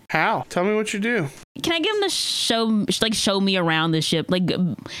Perry? How? Tell me what you do. Can I get him to show me around the ship? Like,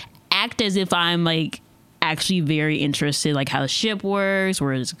 act as if I'm, like, actually very interested, like how the ship works,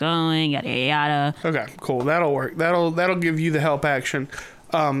 where it's going, yada, yada. Okay, cool. That'll work. That'll give you the help action.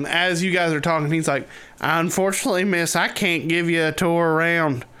 As you guys are talking, he's like, unfortunately, miss, I can't give you a tour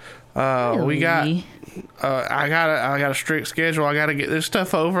around. We got, I got a strict schedule. I got to get this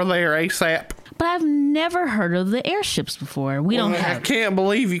stuff over there ASAP. But I've never heard of the airships before. We don't have. I can't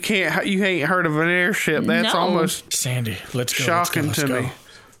believe you ain't heard of an airship. That's almost Sandy, let's go. shocking to me.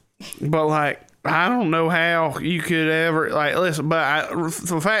 But like, I don't know how you could ever listen. But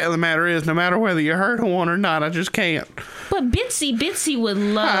the fact of the matter is, no matter whether you heard of one or not, I just can't. But Bitsy would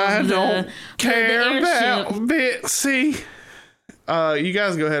love I don't care the about airship. Bitsy. You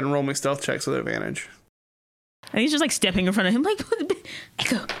guys go ahead and roll me stealth checks with advantage. And he's just like stepping in front of him, like,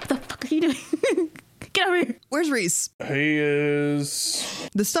 Echo, what the fuck are you doing? Get over here. Where's Reese? He is.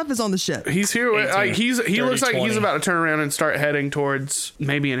 The stuff is on the ship. He's here. 18, He 30, looks like 20. he's about to turn around and start heading towards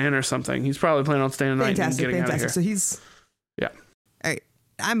maybe an inn or something. He's probably planning on staying the night and getting out of here. So he's. Yeah. All right.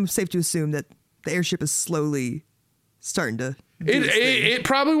 I'm safe to assume that the airship is slowly starting to. It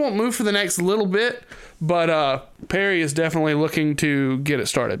probably won't move for the next little bit, but Perry is definitely looking to get it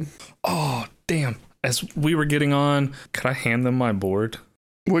started. Oh, damn. As we were getting on, could I hand them my board?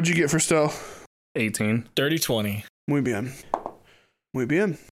 What'd you get for stealth? 18. Dirty 20. Muy bien. Muy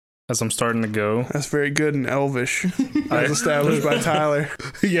bien. As I'm starting to go. That's very good in Elvish, as established by Tyler.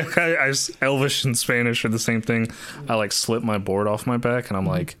 Yeah, Elvish and Spanish are the same thing. I like slip my board off my back and I'm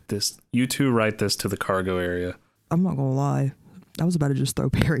like, you two write this to the cargo area. I'm not gonna lie. I was about to just throw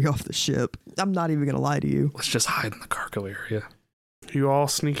Perry off the ship. I'm not even gonna lie to you. Let's just hide in the cargo area. You all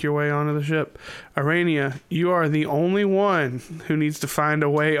sneak your way onto the ship. Arania, you are the only one who needs to find a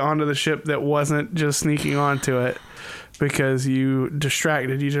way onto the ship that wasn't just sneaking onto it because you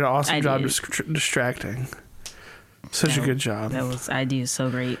distracted. You did an awesome job distracting. Such a good job. I do so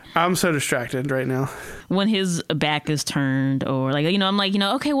great. I'm so distracted right now. When his back is turned, or like, I'm like,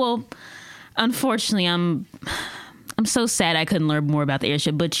 okay, well, unfortunately, I'm so sad I couldn't learn more about the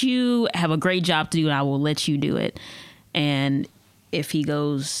airship, but you have a great job to do and I will let you do it. And if he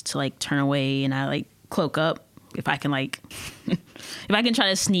goes to like turn away and I like cloak up, if I can try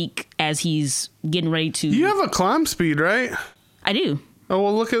to sneak as he's getting ready to. You have a climb speed, right? I do. Oh,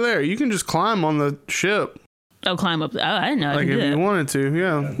 well, look at there. You can just climb on the ship. Oh, climb up. Oh, I didn't know I Like could if do you that. wanted to.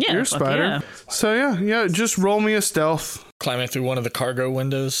 Yeah. You're a fuck spider. yeah. So yeah, just roll me a stealth. Climbing through one of the cargo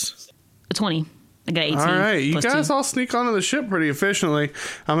windows. A 20. I got 18. All right, you plus guys 2. all sneak onto the ship pretty efficiently.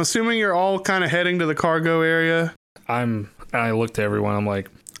 I'm assuming you're all kind of heading to the cargo area. I looked at everyone. I'm like,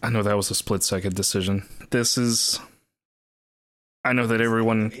 I know that was a split-second decision. I know that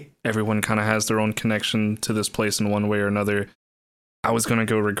everyone kind of has their own connection to this place in one way or another. I was going to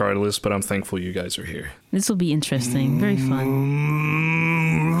go regardless, but I'm thankful you guys are here. This will be interesting. Very fun.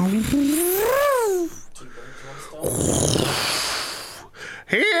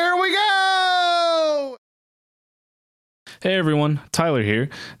 Here we go! Hey everyone, Tyler here.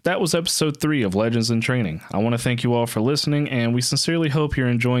 That was episode 3 of Legends in Training. I want to thank you all for listening, and we sincerely hope you're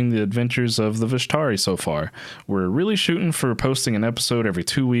enjoying the adventures of the Vishtari so far. We're really shooting for posting an episode every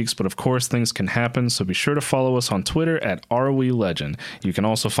 2 weeks, but of course things can happen, so be sure to follow us on Twitter at RWeLegend. You can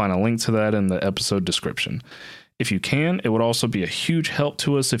also find a link to that in the episode description. If you can, it would also be a huge help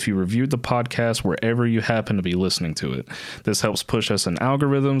to us if you reviewed the podcast wherever you happen to be listening to it. This helps push us in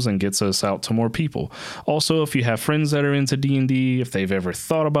algorithms and gets us out to more people. Also, if you have friends that are into D&D, if they've ever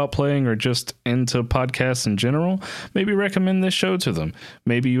thought about playing or just into podcasts in general, maybe recommend this show to them.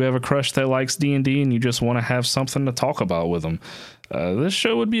 Maybe you have a crush that likes D&D and you just want to have something to talk about with them. This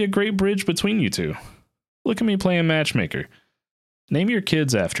show would be a great bridge between you two. Look at me playing matchmaker. Name your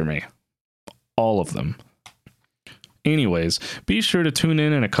kids after me. All of them. Anyways, be sure to tune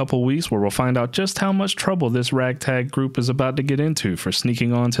in a couple weeks where we'll find out just how much trouble this ragtag group is about to get into for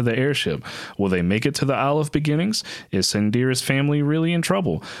sneaking onto the airship. Will they make it to the Isle of Beginnings? Is Sandira's family really in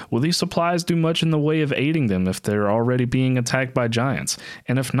trouble? Will these supplies do much in the way of aiding them if they're already being attacked by giants?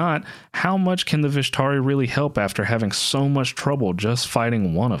 And if not, how much can the Vishtari really help after having so much trouble just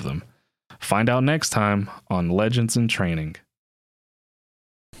fighting one of them? Find out next time on Legends in Training.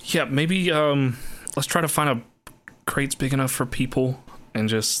 Yeah, maybe let's try to find a crates big enough for people and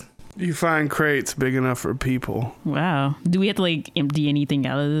just... You find crates big enough for people. Wow. Do we have to like empty anything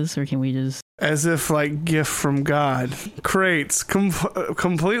out of this, or can we just... As if like gift from God. Crates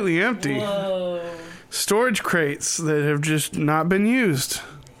completely empty. Whoa. Storage crates that have just not been used.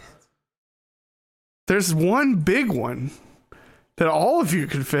 There's one big one that all of you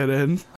could fit in.